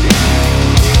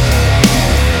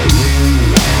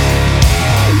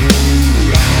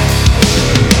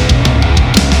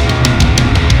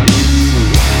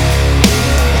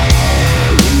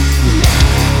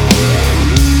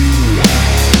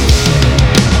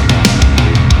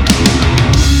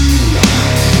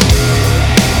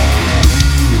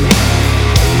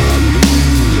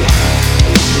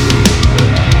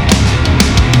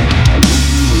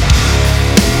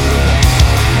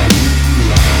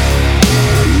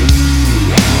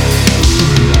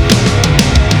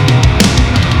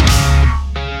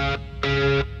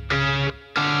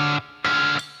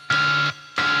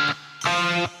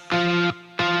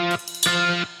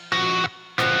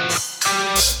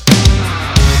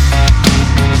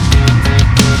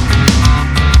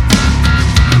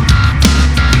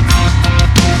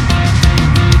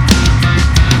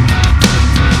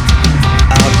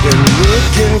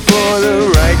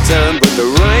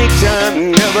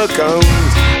 never comes.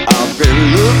 I've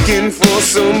been looking for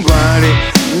somebody,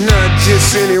 not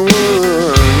just anyone.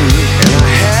 And I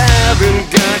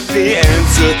haven't got the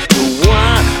answer to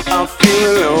why I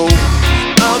feel alone.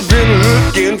 I've been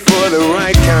looking for the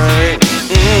right kind.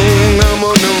 I'm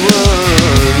on the run.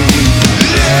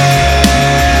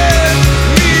 Let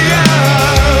me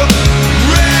out,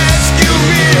 rescue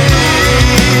me.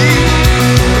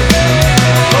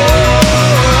 Oh,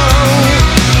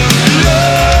 let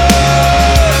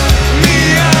me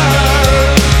out,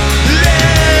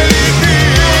 let it be.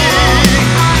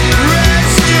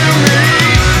 Rescue me.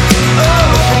 Oh.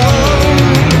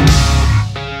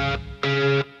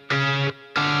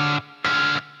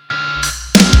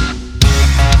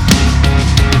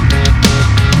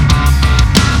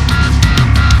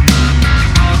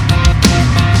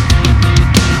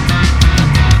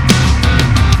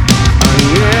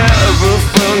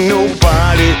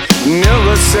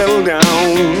 Never settle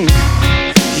down.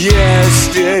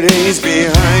 Yesterday's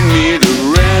behind me,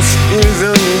 the rest is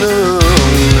unknown.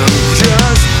 I'm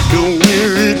just a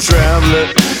weary traveler,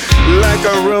 like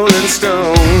a rolling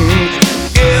stone.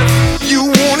 If you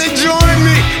wanna join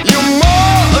me, you're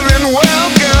more than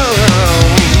welcome.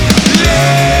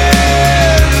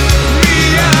 Let me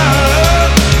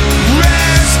out,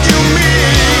 rescue me.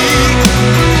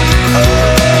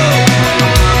 Oh.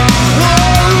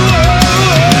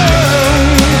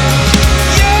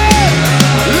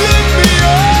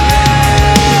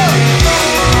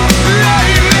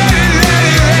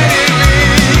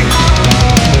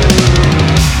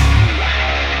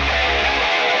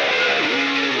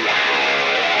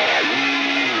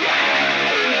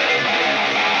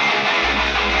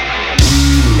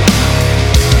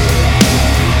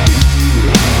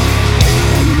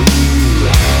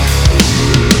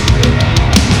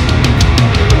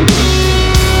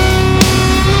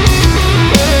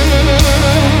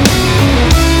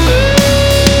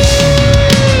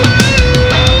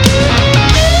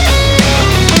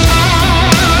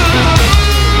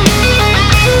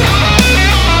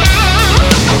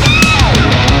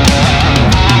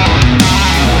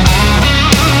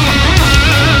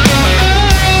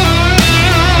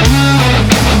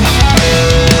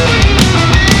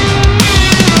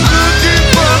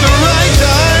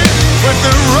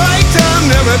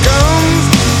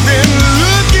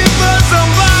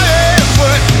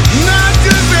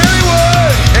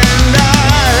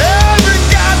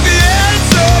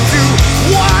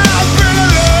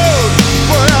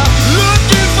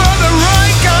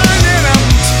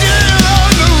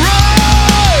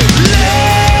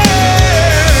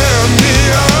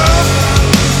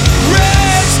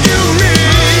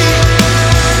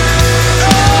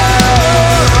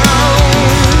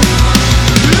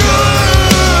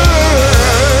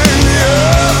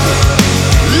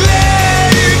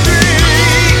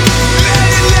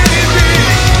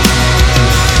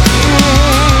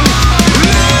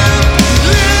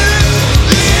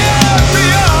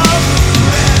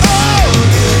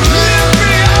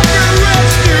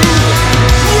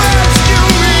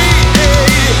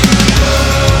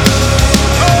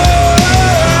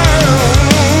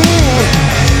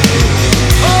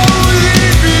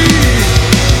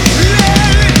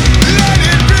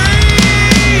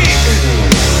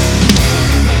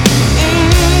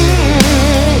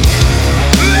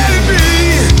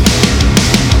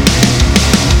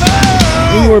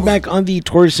 We're back on the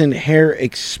Tortoise and Hare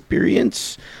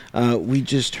experience. We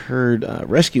just heard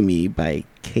Rescue Me by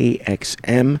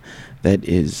KXM. That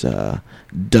is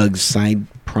Doug's side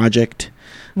project.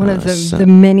 One of the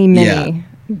many yeah.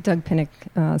 Doug Pinnick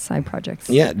side projects.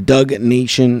 Yeah, Doug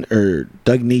Nation or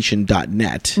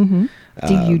DougNation.net. Mm-hmm.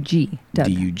 DUG, Doug.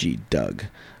 DUG, Doug.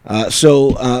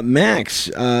 So,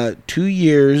 Max, 2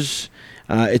 years.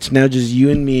 It's now just you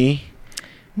and me.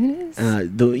 It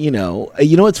is. You know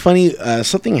what's funny?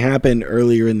 Something happened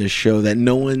earlier in the show that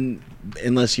no one,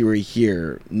 unless you were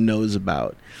here, knows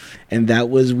about, and that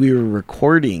was we were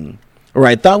recording. Or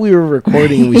I thought we were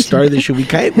recording. We started the show. We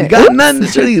got not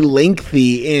necessarily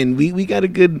lengthy in. We got a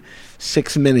good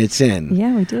 6 minutes in.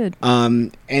 Yeah, we did.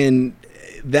 And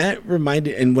that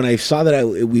reminded. And when I saw that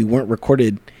we weren't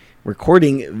recording,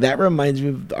 that reminds me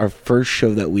of our first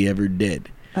show that we ever did.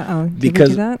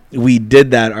 Because we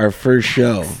did that our first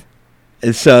show.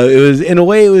 And so it was, in a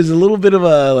way, it was a little bit of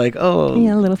a like, oh.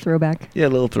 Yeah, a little throwback. Yeah, a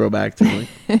little throwback to like,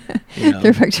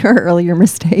 throwback to our earlier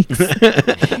mistakes.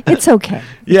 It's okay.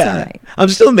 Yeah. It's all right. I'm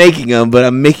still making them, but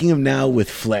I'm making them now with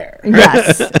flair.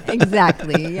 Yes,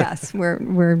 exactly. Yes.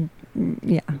 We're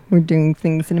doing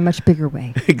things in a much bigger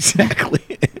way.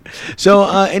 Exactly. So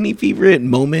any favorite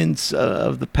moments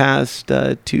of the past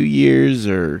 2 years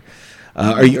or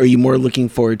Are you more looking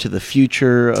forward to the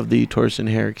future of the Tortoise and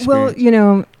Hare experience?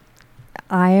 Well,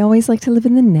 I always like to live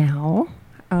in the now.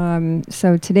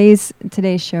 So today's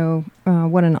show,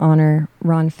 what an honor,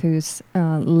 Ron Foose,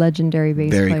 legendary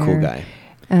bass player. Very cool guy.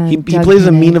 And He Doug plays a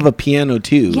Hennig. mean of a piano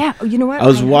too. Yeah, you know what? I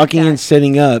was heard walking that. and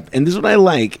setting up, and this is what I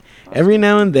like. Every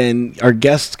now and then, our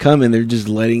guests come and they're just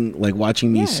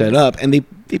watching me set up, and they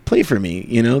play for me.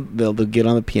 They'll get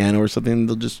on the piano or something, and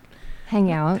they'll just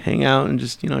hang out and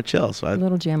just chill. So a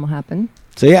little jam will happen.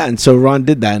 So Ron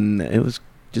did that, and it was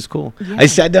just cool. Yeah. I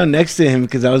sat down next to him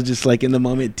because I was just in the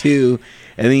moment too,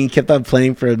 and then he kept on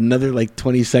playing for another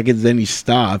 20 seconds. Then he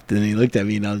stopped and he looked at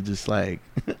me, and I was just like,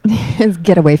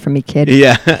 "Get away from me, kid!"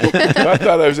 Yeah. I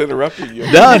thought I was interrupting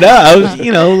you. No. I was, do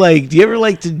you ever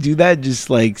like to do that? Just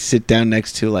sit down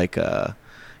next to a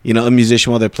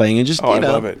musician while they're playing and just, I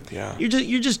love it. Yeah.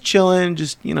 You're just chilling,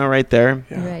 just right there.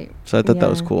 Yeah. Right. So I thought that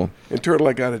was cool. And Turtle,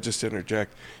 I gotta just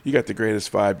interject. You got the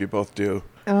greatest vibe. You both do.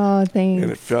 Oh, thanks.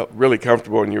 And it felt really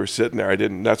comfortable when you were sitting there.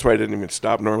 That's why I didn't even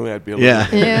stop. Normally I'd be a little Yeah.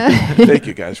 bit. Yeah. Thank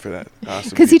you guys for that. Awesome.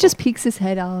 Because he people. just peeks his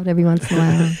head out every once in a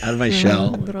while. Out of my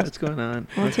shell. Little, What's going on?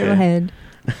 little turtle head.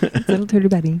 Little turtle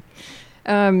buddy.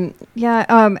 I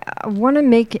want to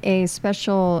make a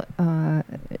special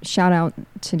shout out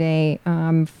today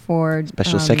for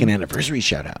Special second anniversary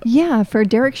shout out. Yeah, for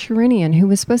Derek Sherinian, who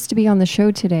was supposed to be on the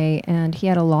show today, and he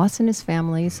had a loss in his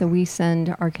family. So we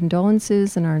send our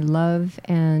condolences and our love,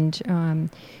 and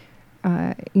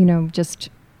just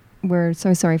we're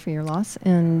so sorry for your loss,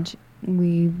 and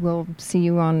we will see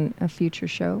you on a future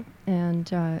show.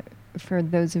 And for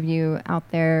those of you out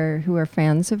there who are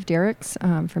fans of Derek's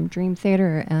from Dream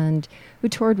Theater and who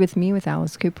toured with me with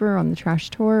Alice Cooper on the Trash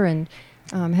Tour and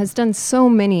has done so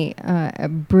many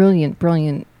brilliant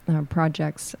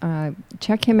projects,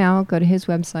 check him out, go to his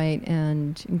website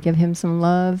and give him some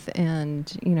love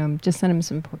and, just send him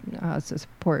some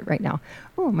support right now.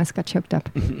 Oh, I almost got choked up.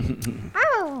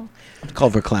 Ow! It's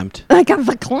called verklempt. I got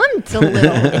verklempt a little.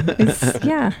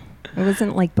 It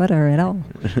wasn't like butter at all.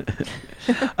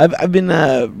 I've been,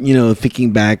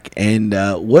 thinking back, and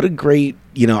what a great,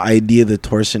 idea the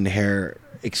Tortoise and Hare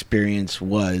experience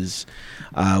was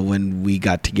when we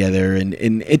got together, and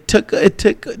it took.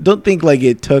 Don't think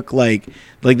it took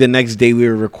the next day we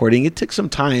were recording. It took some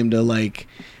time to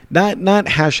not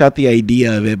hash out the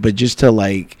idea of it, but just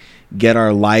to get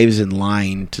our lives in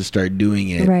line to start doing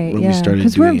it. Right. When we started doing it.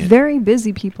 Because we're very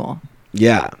busy people.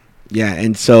 Yeah. Yeah,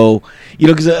 and so,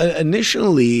 because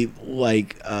initially,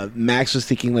 Max was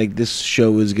thinking, this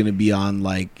show was going to be on,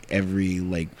 every,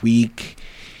 week,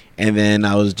 and then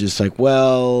I was just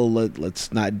well,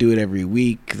 let's not do it every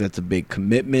week, because that's a big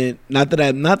commitment. Not that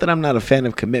I'm not a fan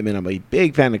of commitment. I'm a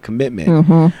big fan of commitment.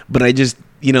 Mm-hmm. But I just,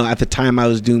 at the time I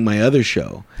was doing my other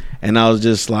show, and I was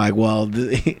just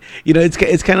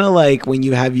it's kind of like when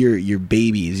you have your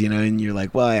babies, and you're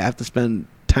well, I have to spend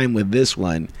time with this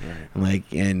one, right.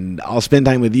 And I'll spend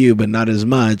time with you, but not as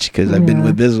much because I've been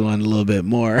with this one a little bit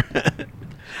more.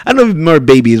 I don't know if more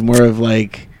babies, more of I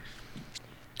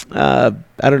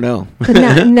don't know.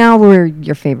 But now we're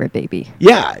your favorite baby.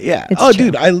 Yeah. It's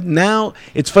true. Dude, now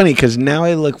it's funny because now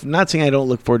I not saying I don't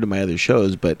look forward to my other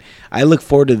shows, but I look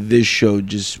forward to this show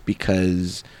just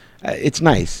because it's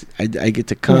nice. I get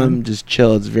to come, just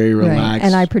chill. It's very relaxed. Right.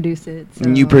 And I produce it. So.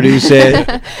 And you produce it.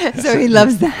 So he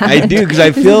loves that. I do, because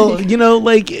I feel,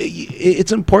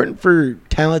 it's important for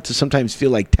talent to sometimes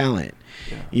feel like talent,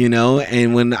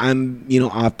 and when I'm,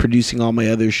 off producing all my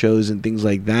other shows and things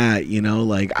like that,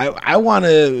 I want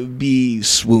to be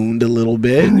swooned a little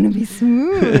bit. I want to be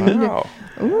swooned. Wow.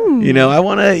 Ooh. I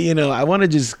want to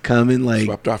just come and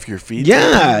swept off your feet.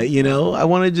 Yeah, I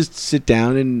want to just sit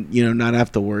down and not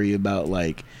have to worry about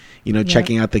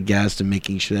checking out the guests and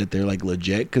making sure that they're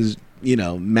legit, because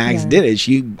Max did it.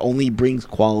 She only brings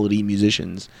quality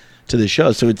musicians to the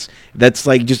show, so that's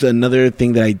just another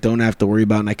thing that I don't have to worry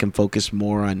about, and I can focus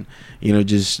more on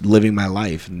just living my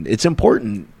life. And it's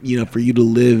important for you to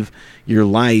live your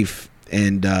life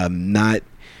and not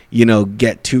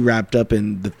get too wrapped up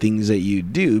in the things that you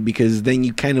do, because then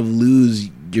you kind of lose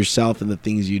yourself in the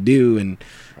things you do. And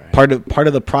part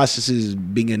of the process is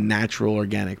being a natural,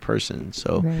 organic person.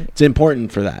 So it's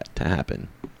important for that to happen.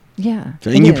 Yeah.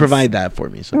 So, and you provide that for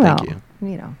me. So thank you.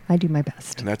 I do my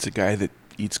best. And that's a guy that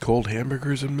eats cold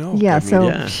hamburgers and milk. Yeah.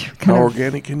 How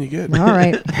organic can you get? All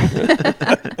right.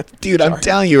 Dude, I'm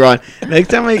telling you, Ron. Next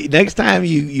time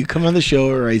you come on the show,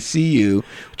 or I see you,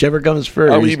 whichever comes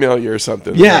first, I'll email you or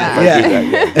something.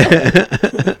 Yeah.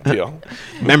 Deal.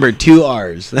 Remember, 2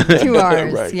 R's. 2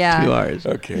 R's. Right. Yeah. 2 R's.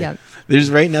 Okay. Yeah. There's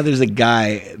a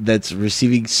guy that's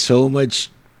receiving so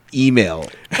much email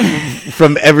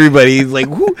from everybody. Like,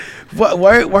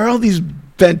 why are all these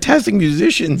fantastic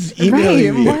musicians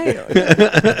emailing me?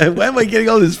 Why am I getting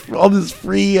all this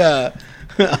free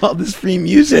all this free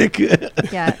music?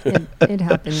 Yeah, it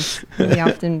happens. We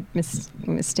often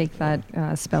mistake that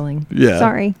spelling. Yeah,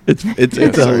 sorry. It's a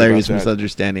Sorry hilarious about that.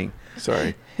 misunderstanding.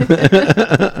 Sorry.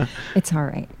 It's all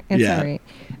right. It's Yeah. all right.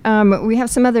 We have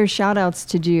some other shout outs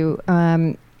to do.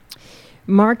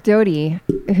 Mark Doty,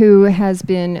 who has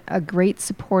been a great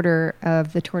supporter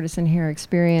of the Tortoise and Hare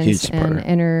experience Huge supporter. and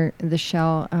Enter the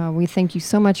Shell. We thank you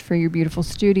so much for your beautiful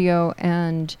studio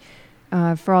and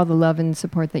for all the love and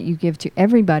support that you give to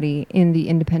everybody in the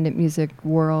independent music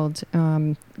world.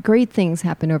 Great things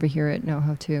happen over here at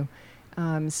NoHo too.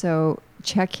 So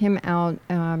check him out.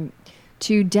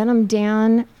 To Denim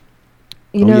Dan,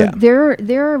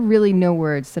 there are really no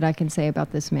words that I can say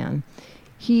about this man.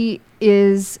 He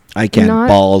is I can't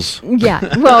balls. Yeah,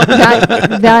 well,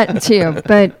 that too.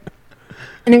 But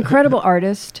an incredible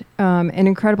artist, an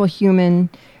incredible human,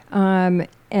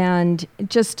 and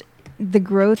just the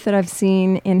growth that I've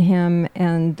seen in him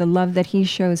and the love that he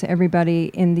shows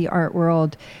everybody in the art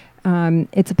world.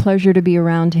 It's a pleasure to be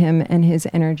around him and his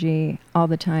energy all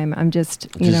the time. I'm just.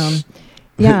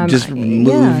 Yeah, just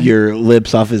move your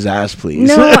lips off his ass, please.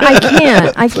 No, I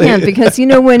can't. I can't because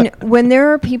when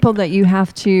there are people that you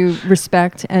have to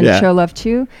respect and show love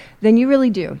to, then you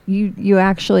really do. You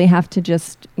actually have to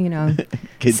just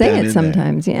say it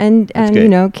sometimes and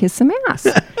kiss some ass.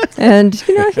 And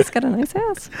he's got a nice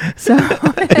ass, so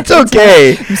it's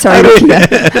okay. I'm sorry,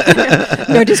 Rukia.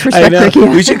 No disrespect,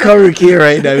 Rukia. We should call Rukia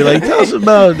right now. Be like, tell us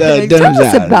about Denim's ass. Tell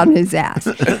us about his ass.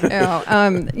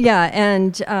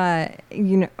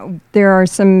 There are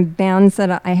some bands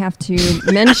that I have to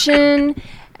mention.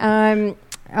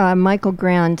 Michael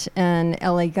Grant and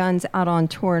LA Guns out on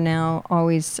tour now.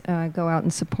 Always go out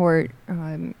and support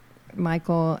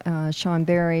Michael, Sean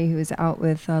Berry, who is out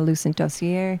with Lucent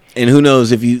Dossier. And who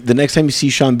knows, if the next time you see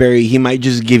Sean Berry, he might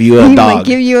just give you a dog. He might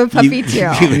give you a puppy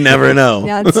too. You never know.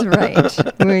 That's right.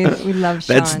 We love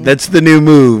Sean. That's the new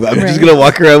move. I'm just gonna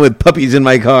walk around with puppies in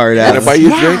my car. And I buy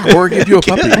you a drink or give you a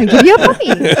puppy. I give you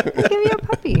a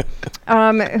puppy.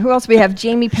 Who else? We have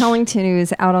Jamie Pellington, who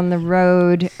is out on the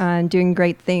road doing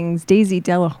great things. Daisy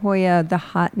De La Hoya, the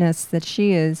hotness that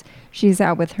she is. She's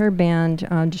out with her band,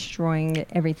 destroying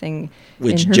everything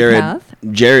Which in her path.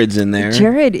 Jared's in there.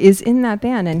 Jared is in that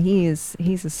band, and he's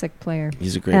a sick player.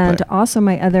 He's a great player. And player. also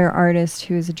my other artist,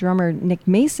 who is a drummer, Nick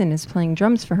Mason, is playing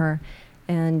drums for her,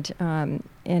 and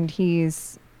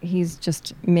he's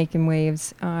just making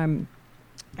waves.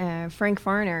 Frank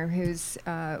Farner, who's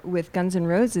with Guns N'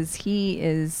 Roses, he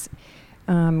is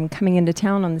coming into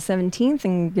town on the 17th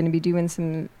and going to be doing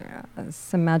some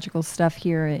magical stuff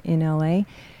here in LA.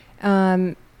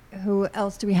 Who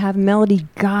else do we have? Melody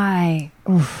Guy.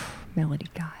 Oof, Melody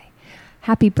Guy.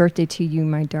 Happy birthday to you,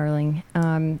 my darling.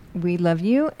 We love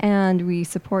you and we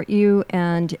support you.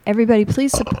 And everybody,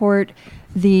 please support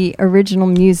the original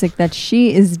music that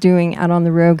she is doing out on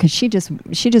the road, because she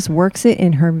just works it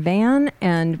in her van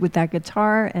and with that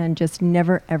guitar and just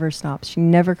never ever stops. She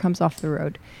never comes off the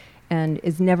road and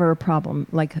is never a problem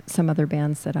like some other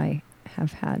bands that I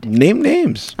have had. Name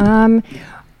names.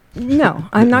 No,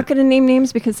 I'm not going to name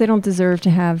names because they don't deserve to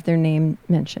have their name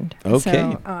mentioned. Okay.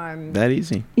 So, that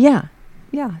easy. Yeah,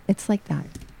 it's like that.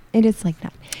 It is like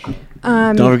that.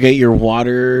 Don't forget your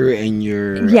water and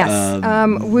your we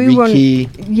want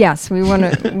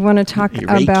Reiki. want to talk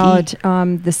about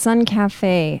the Sun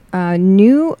Cafe,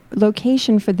 new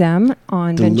location for them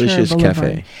on Delicious Ventura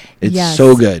Boulevard. Cafe. It's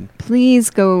so good. Please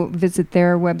go visit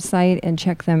their website and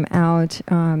check them out.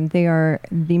 They are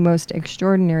the most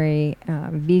extraordinary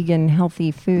vegan,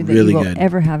 healthy food that you will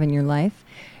ever have in your life.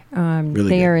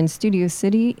 They are in Studio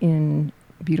City in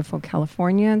beautiful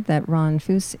California that Ron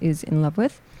Foose is in love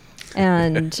with.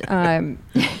 And the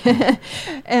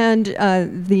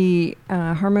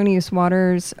Harmonious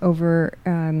Waters over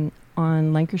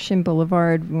on Lancashire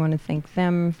Boulevard, we want to thank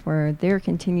them for their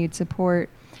continued support.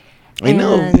 I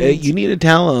know. You need to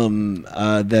tell them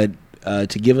that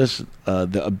to give us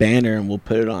a banner, and we'll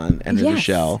put it on Enter the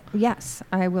Shell. Yes,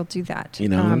 I will do that.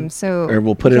 Or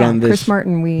we'll put it on this. Chris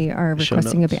Martin, we are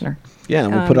requesting a banner. Yeah,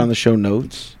 and we'll put it on the show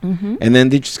notes. Mm-hmm. And then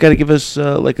they just got to give us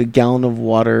like a gallon of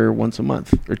water once a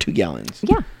month, or 2 gallons.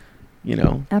 Yeah.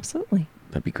 Absolutely.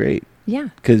 That'd be great. Yeah.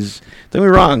 Because, don't get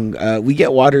me wrong, we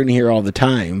get water in here all the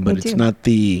time, but it's not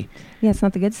the... Yeah, it's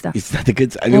not the good stuff. It's not the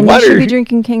good stuff. And water... you should be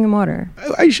drinking Kingdom water.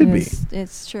 I should be.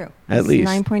 It's true. At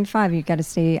least. 9.5. You've got to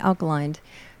stay alkaline.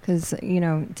 because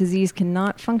disease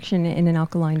cannot function in an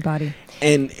alkaline body.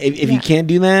 And if you can't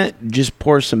do that, just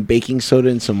pour some baking soda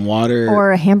and some water,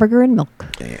 Or a hamburger and milk.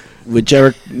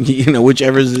 whichever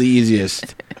is the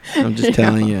easiest. I'm just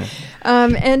telling you.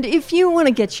 And if you want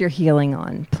to get your healing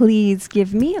on, please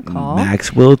give me a call.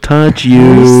 Max will touch you.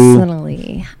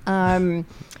 Personally.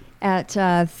 At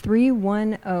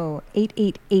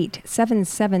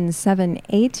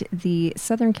 310-888-7778, the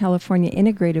Southern California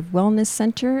Integrative Wellness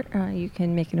Center. You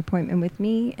can make an appointment with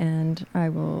me, and I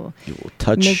will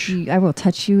touch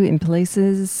you in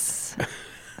places,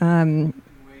 in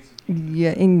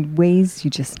ways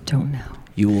you just don't know.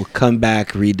 You will come back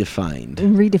redefined.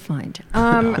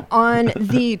 On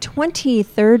the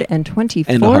 23rd and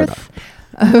 24th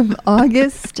of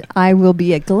August, I will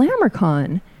be at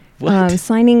GlamourCon.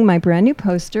 Signing my brand new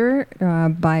poster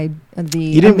by the.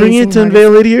 You didn't bring it to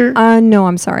unveil it here? No,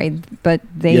 I'm sorry, but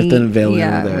they. You have to unveil it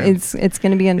over there. It's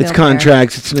going to be unveiled. It's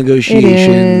contracts. It's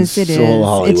negotiations. It is. The whole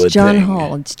Hollywood it's John thing.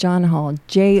 Hall. It's John Hall.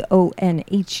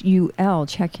 JONHUL.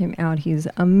 Check him out. He's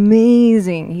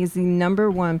amazing. He's the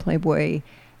 #1 Playboy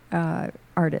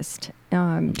artist.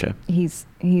 Okay. He's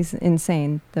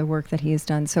insane, the work that he has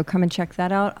done. So come and check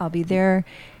that out. I'll be there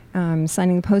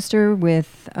signing the poster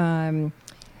with.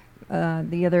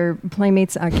 The other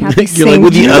playmates, Kathy St. You're like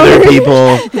with the other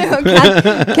people.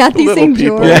 Kathy St.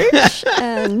 people. George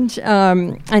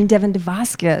and Devin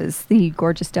DeVasquez, the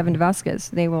gorgeous Devin DeVasquez.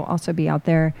 They will also be out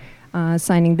there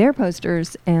signing their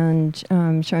posters and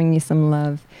showing you some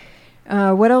love.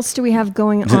 What else do we have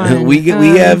going on? we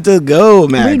have to go,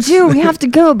 Max. We do. We have to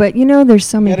go, but there's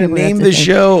so many. Gotta people name the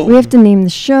show. We have to name the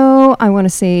show. I want to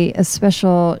say a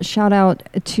special shout out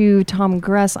to Tom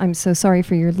Gress. I'm so sorry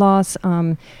for your loss.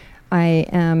 I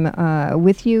am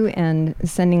with you and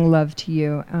sending love to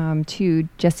you. To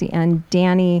Jesse and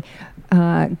Danny,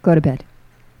 go to bed.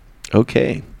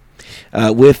 Okay.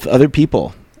 With other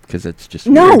people, because it's just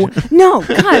No, weird.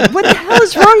 God, what the hell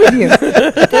is wrong with you?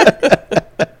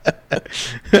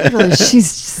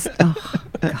 She's just, oh,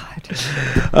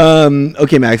 God.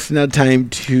 Okay, Max, now time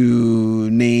to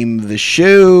name the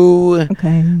show.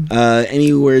 Okay.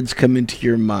 Any words come into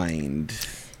your mind?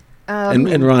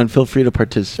 And Ron, feel free to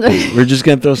participate. We're just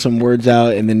going to throw some words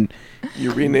out, and then...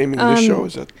 You're renaming this show?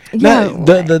 Is that...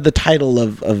 the title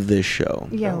of this show.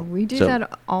 Yeah, we do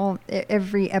that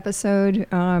every episode.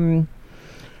 I'm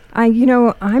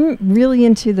really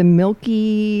into the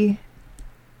Milky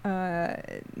Burger.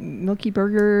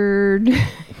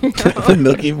 The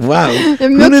Milky, wow. The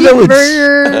Milky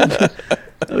Burger.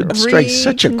 That would strike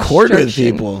such a chord with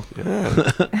people.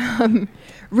 Yeah.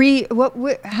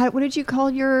 What did you call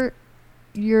your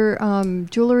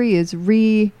jewelry? Is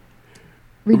Repurposed,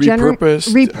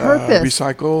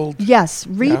 recycled. Yes,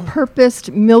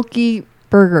 repurposed Milky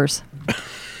Burgers.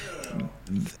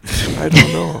 I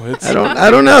don't know. I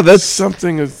don't know. That's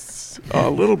something is a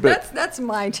little bit. That's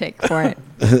my take for it.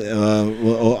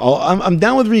 I'm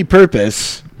down with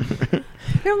repurpose. You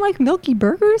don't like Milky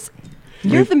Burgers?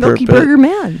 You're the Milky Burger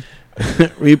man.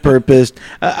 Repurposed.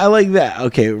 I like that.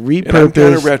 Okay, repurposed. And I'm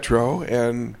kind of retro,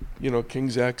 and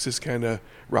King's X is kind of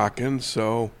rocking,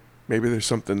 so maybe there's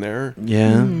something there.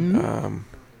 Yeah. Mm-hmm.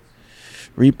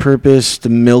 Repurposed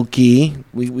Milky.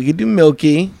 We could do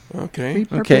Milky. Okay.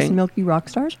 Repurposed Milky Rock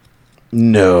Stars?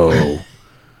 No.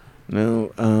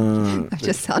 No. I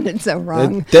just sounded so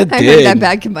wrong. That I did. heard that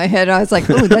back in my head. I was like,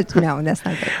 oh, that's not good.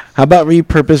 How about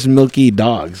repurposed Milky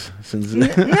Dogs?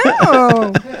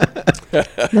 No.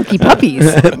 Milky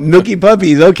Puppies. Milky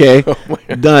Puppies. Okay.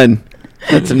 Done.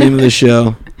 That's the name of the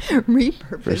show.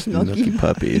 Repurposed Milky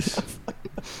Puppies.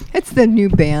 It's the new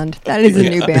band. That is a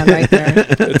new band right there.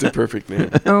 That's a perfect name.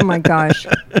 Oh, my gosh.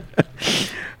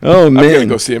 Oh, man. I'm going to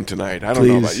go see him tonight. I don't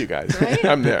know about you guys. Right?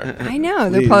 I'm there. I know.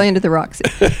 They're probably into the Roxy.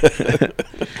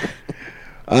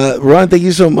 Ron, thank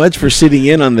you so much for sitting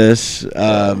in on this.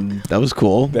 That was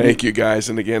cool. Thank you, guys.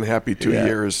 And again, happy 2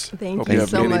 years. Thank Hope you you have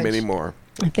so many, much. many more.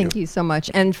 Thank you so much.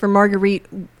 And for Marguerite,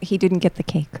 he didn't get the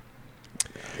cake.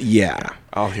 Yeah.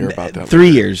 I'll hear about that. 3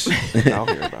 years. I'll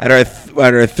hear about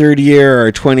at our third year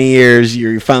or 20 years,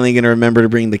 you're finally going to remember to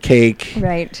bring the cake.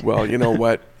 Right. Well, you know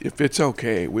what? If it's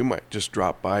okay, we might just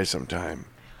drop by sometime.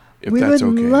 If We that's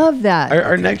would okay. love that.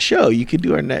 Our next show, you could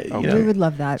do our next. Okay. We would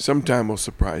love that. Sometime we'll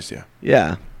surprise you.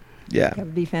 Yeah. Yeah. That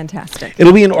would be fantastic.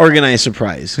 It'll be an organized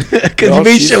surprise. Because No, you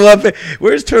may she's- show up.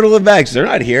 Where's Turtle and Max? They're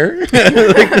not here.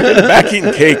 Back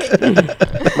eating cake.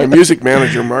 My music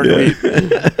manager, Marguerite.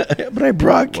 But I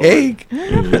brought cake.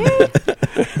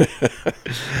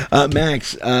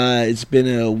 Max, it's been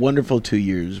a wonderful 2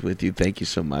 years with you. Thank you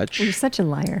so much. You're such a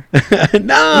liar.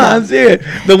 I'm serious.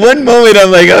 The one moment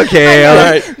I'm like, okay.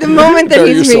 Right. The moment that Bare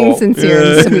he's your being soul. sincere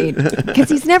and sweet. Because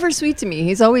he's never sweet to me.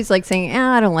 He's always like saying,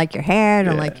 I don't like your hair, I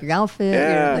don't like your outfit,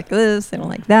 Yeah. you're like this, I don't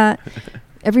like that.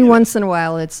 Every once in a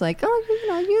while, it's like,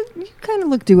 oh, you kind of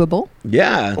look doable.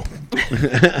 Yeah.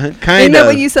 Isn't Kind that of.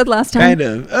 what you said last time? Kind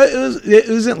of. It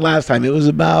wasn't last time. It was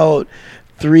about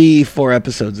 3-4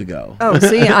 episodes ago. Oh,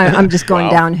 see, I'm just going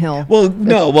Wow. downhill. Well,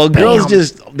 no. Well, girls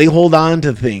Bam. they hold on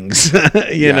to things,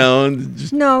 you know. And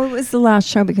just, No, it was the last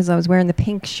show because I was wearing the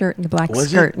pink shirt and the black was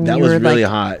skirt. it? And That you was were really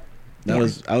like, hot. Yeah.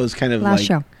 I was kind of Last like.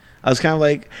 show. I was kind of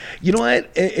like, you know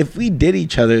what? If we did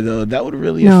each other though, that would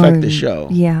really affect the show.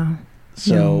 Yeah.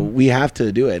 So we have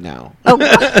to do it now. Oh,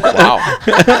 Wow.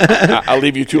 I'll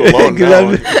leave you two alone 'Cause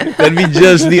now. that'd be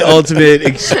just the ultimate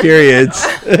experience.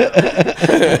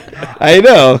 I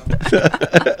know.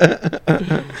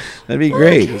 That'd be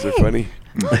great. Those are funny.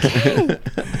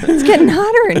 it's getting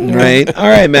hotter in here. Right. All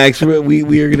right, Max. We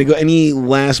are going to go. Any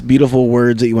last beautiful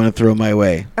words that you want to throw my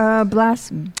way?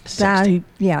 Sex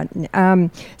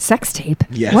tape.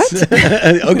 Yes. What?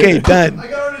 Okay, done. I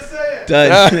got her to say it.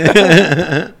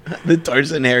 Done. The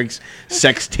Tortoise and Hare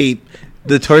sex tape.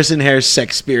 The Tortoise and Hare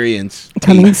sex experience.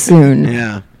 Coming soon.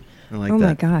 Yeah. I like Oh my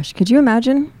that. gosh. Could you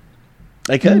imagine?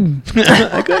 I could.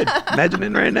 I could. Imagine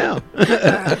it right now.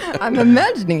 I'm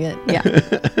imagining it. Yeah.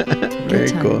 Very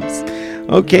Good cool. times.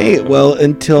 Okay, well,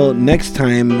 until next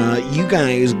time, you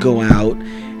guys go out,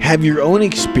 have your own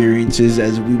experiences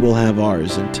as we will have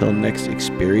ours. Until next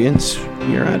experience,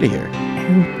 we are out of here.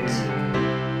 Out.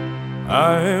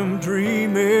 I am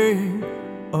dreaming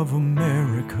of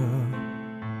America,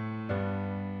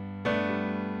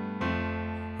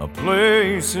 a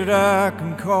place that I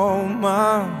can call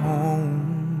my home.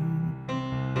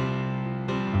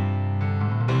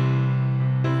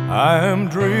 I am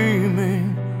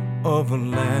dreaming of a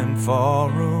land far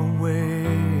away,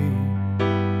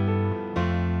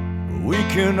 we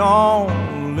can all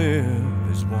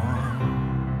live as one.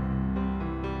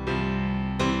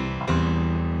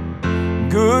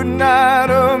 Good night,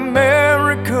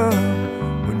 America,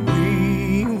 when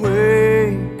we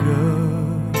wake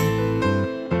up.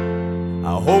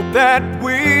 I hope that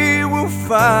we will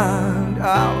find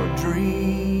our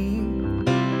dream.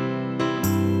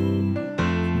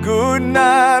 Good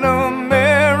night,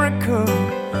 America,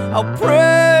 I'll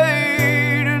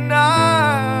pray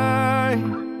tonight.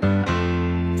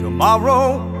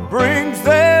 Tomorrow brings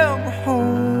them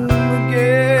home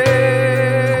again.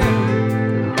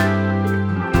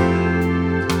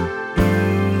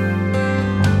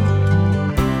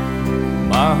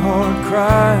 My heart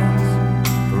cries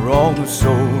for all the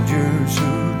soldiers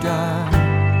who died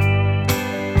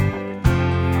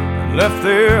and left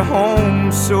their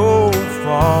homes so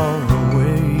far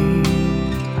away.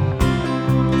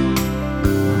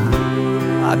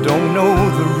 I don't know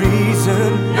the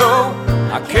reason, no,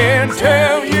 I can't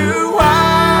tell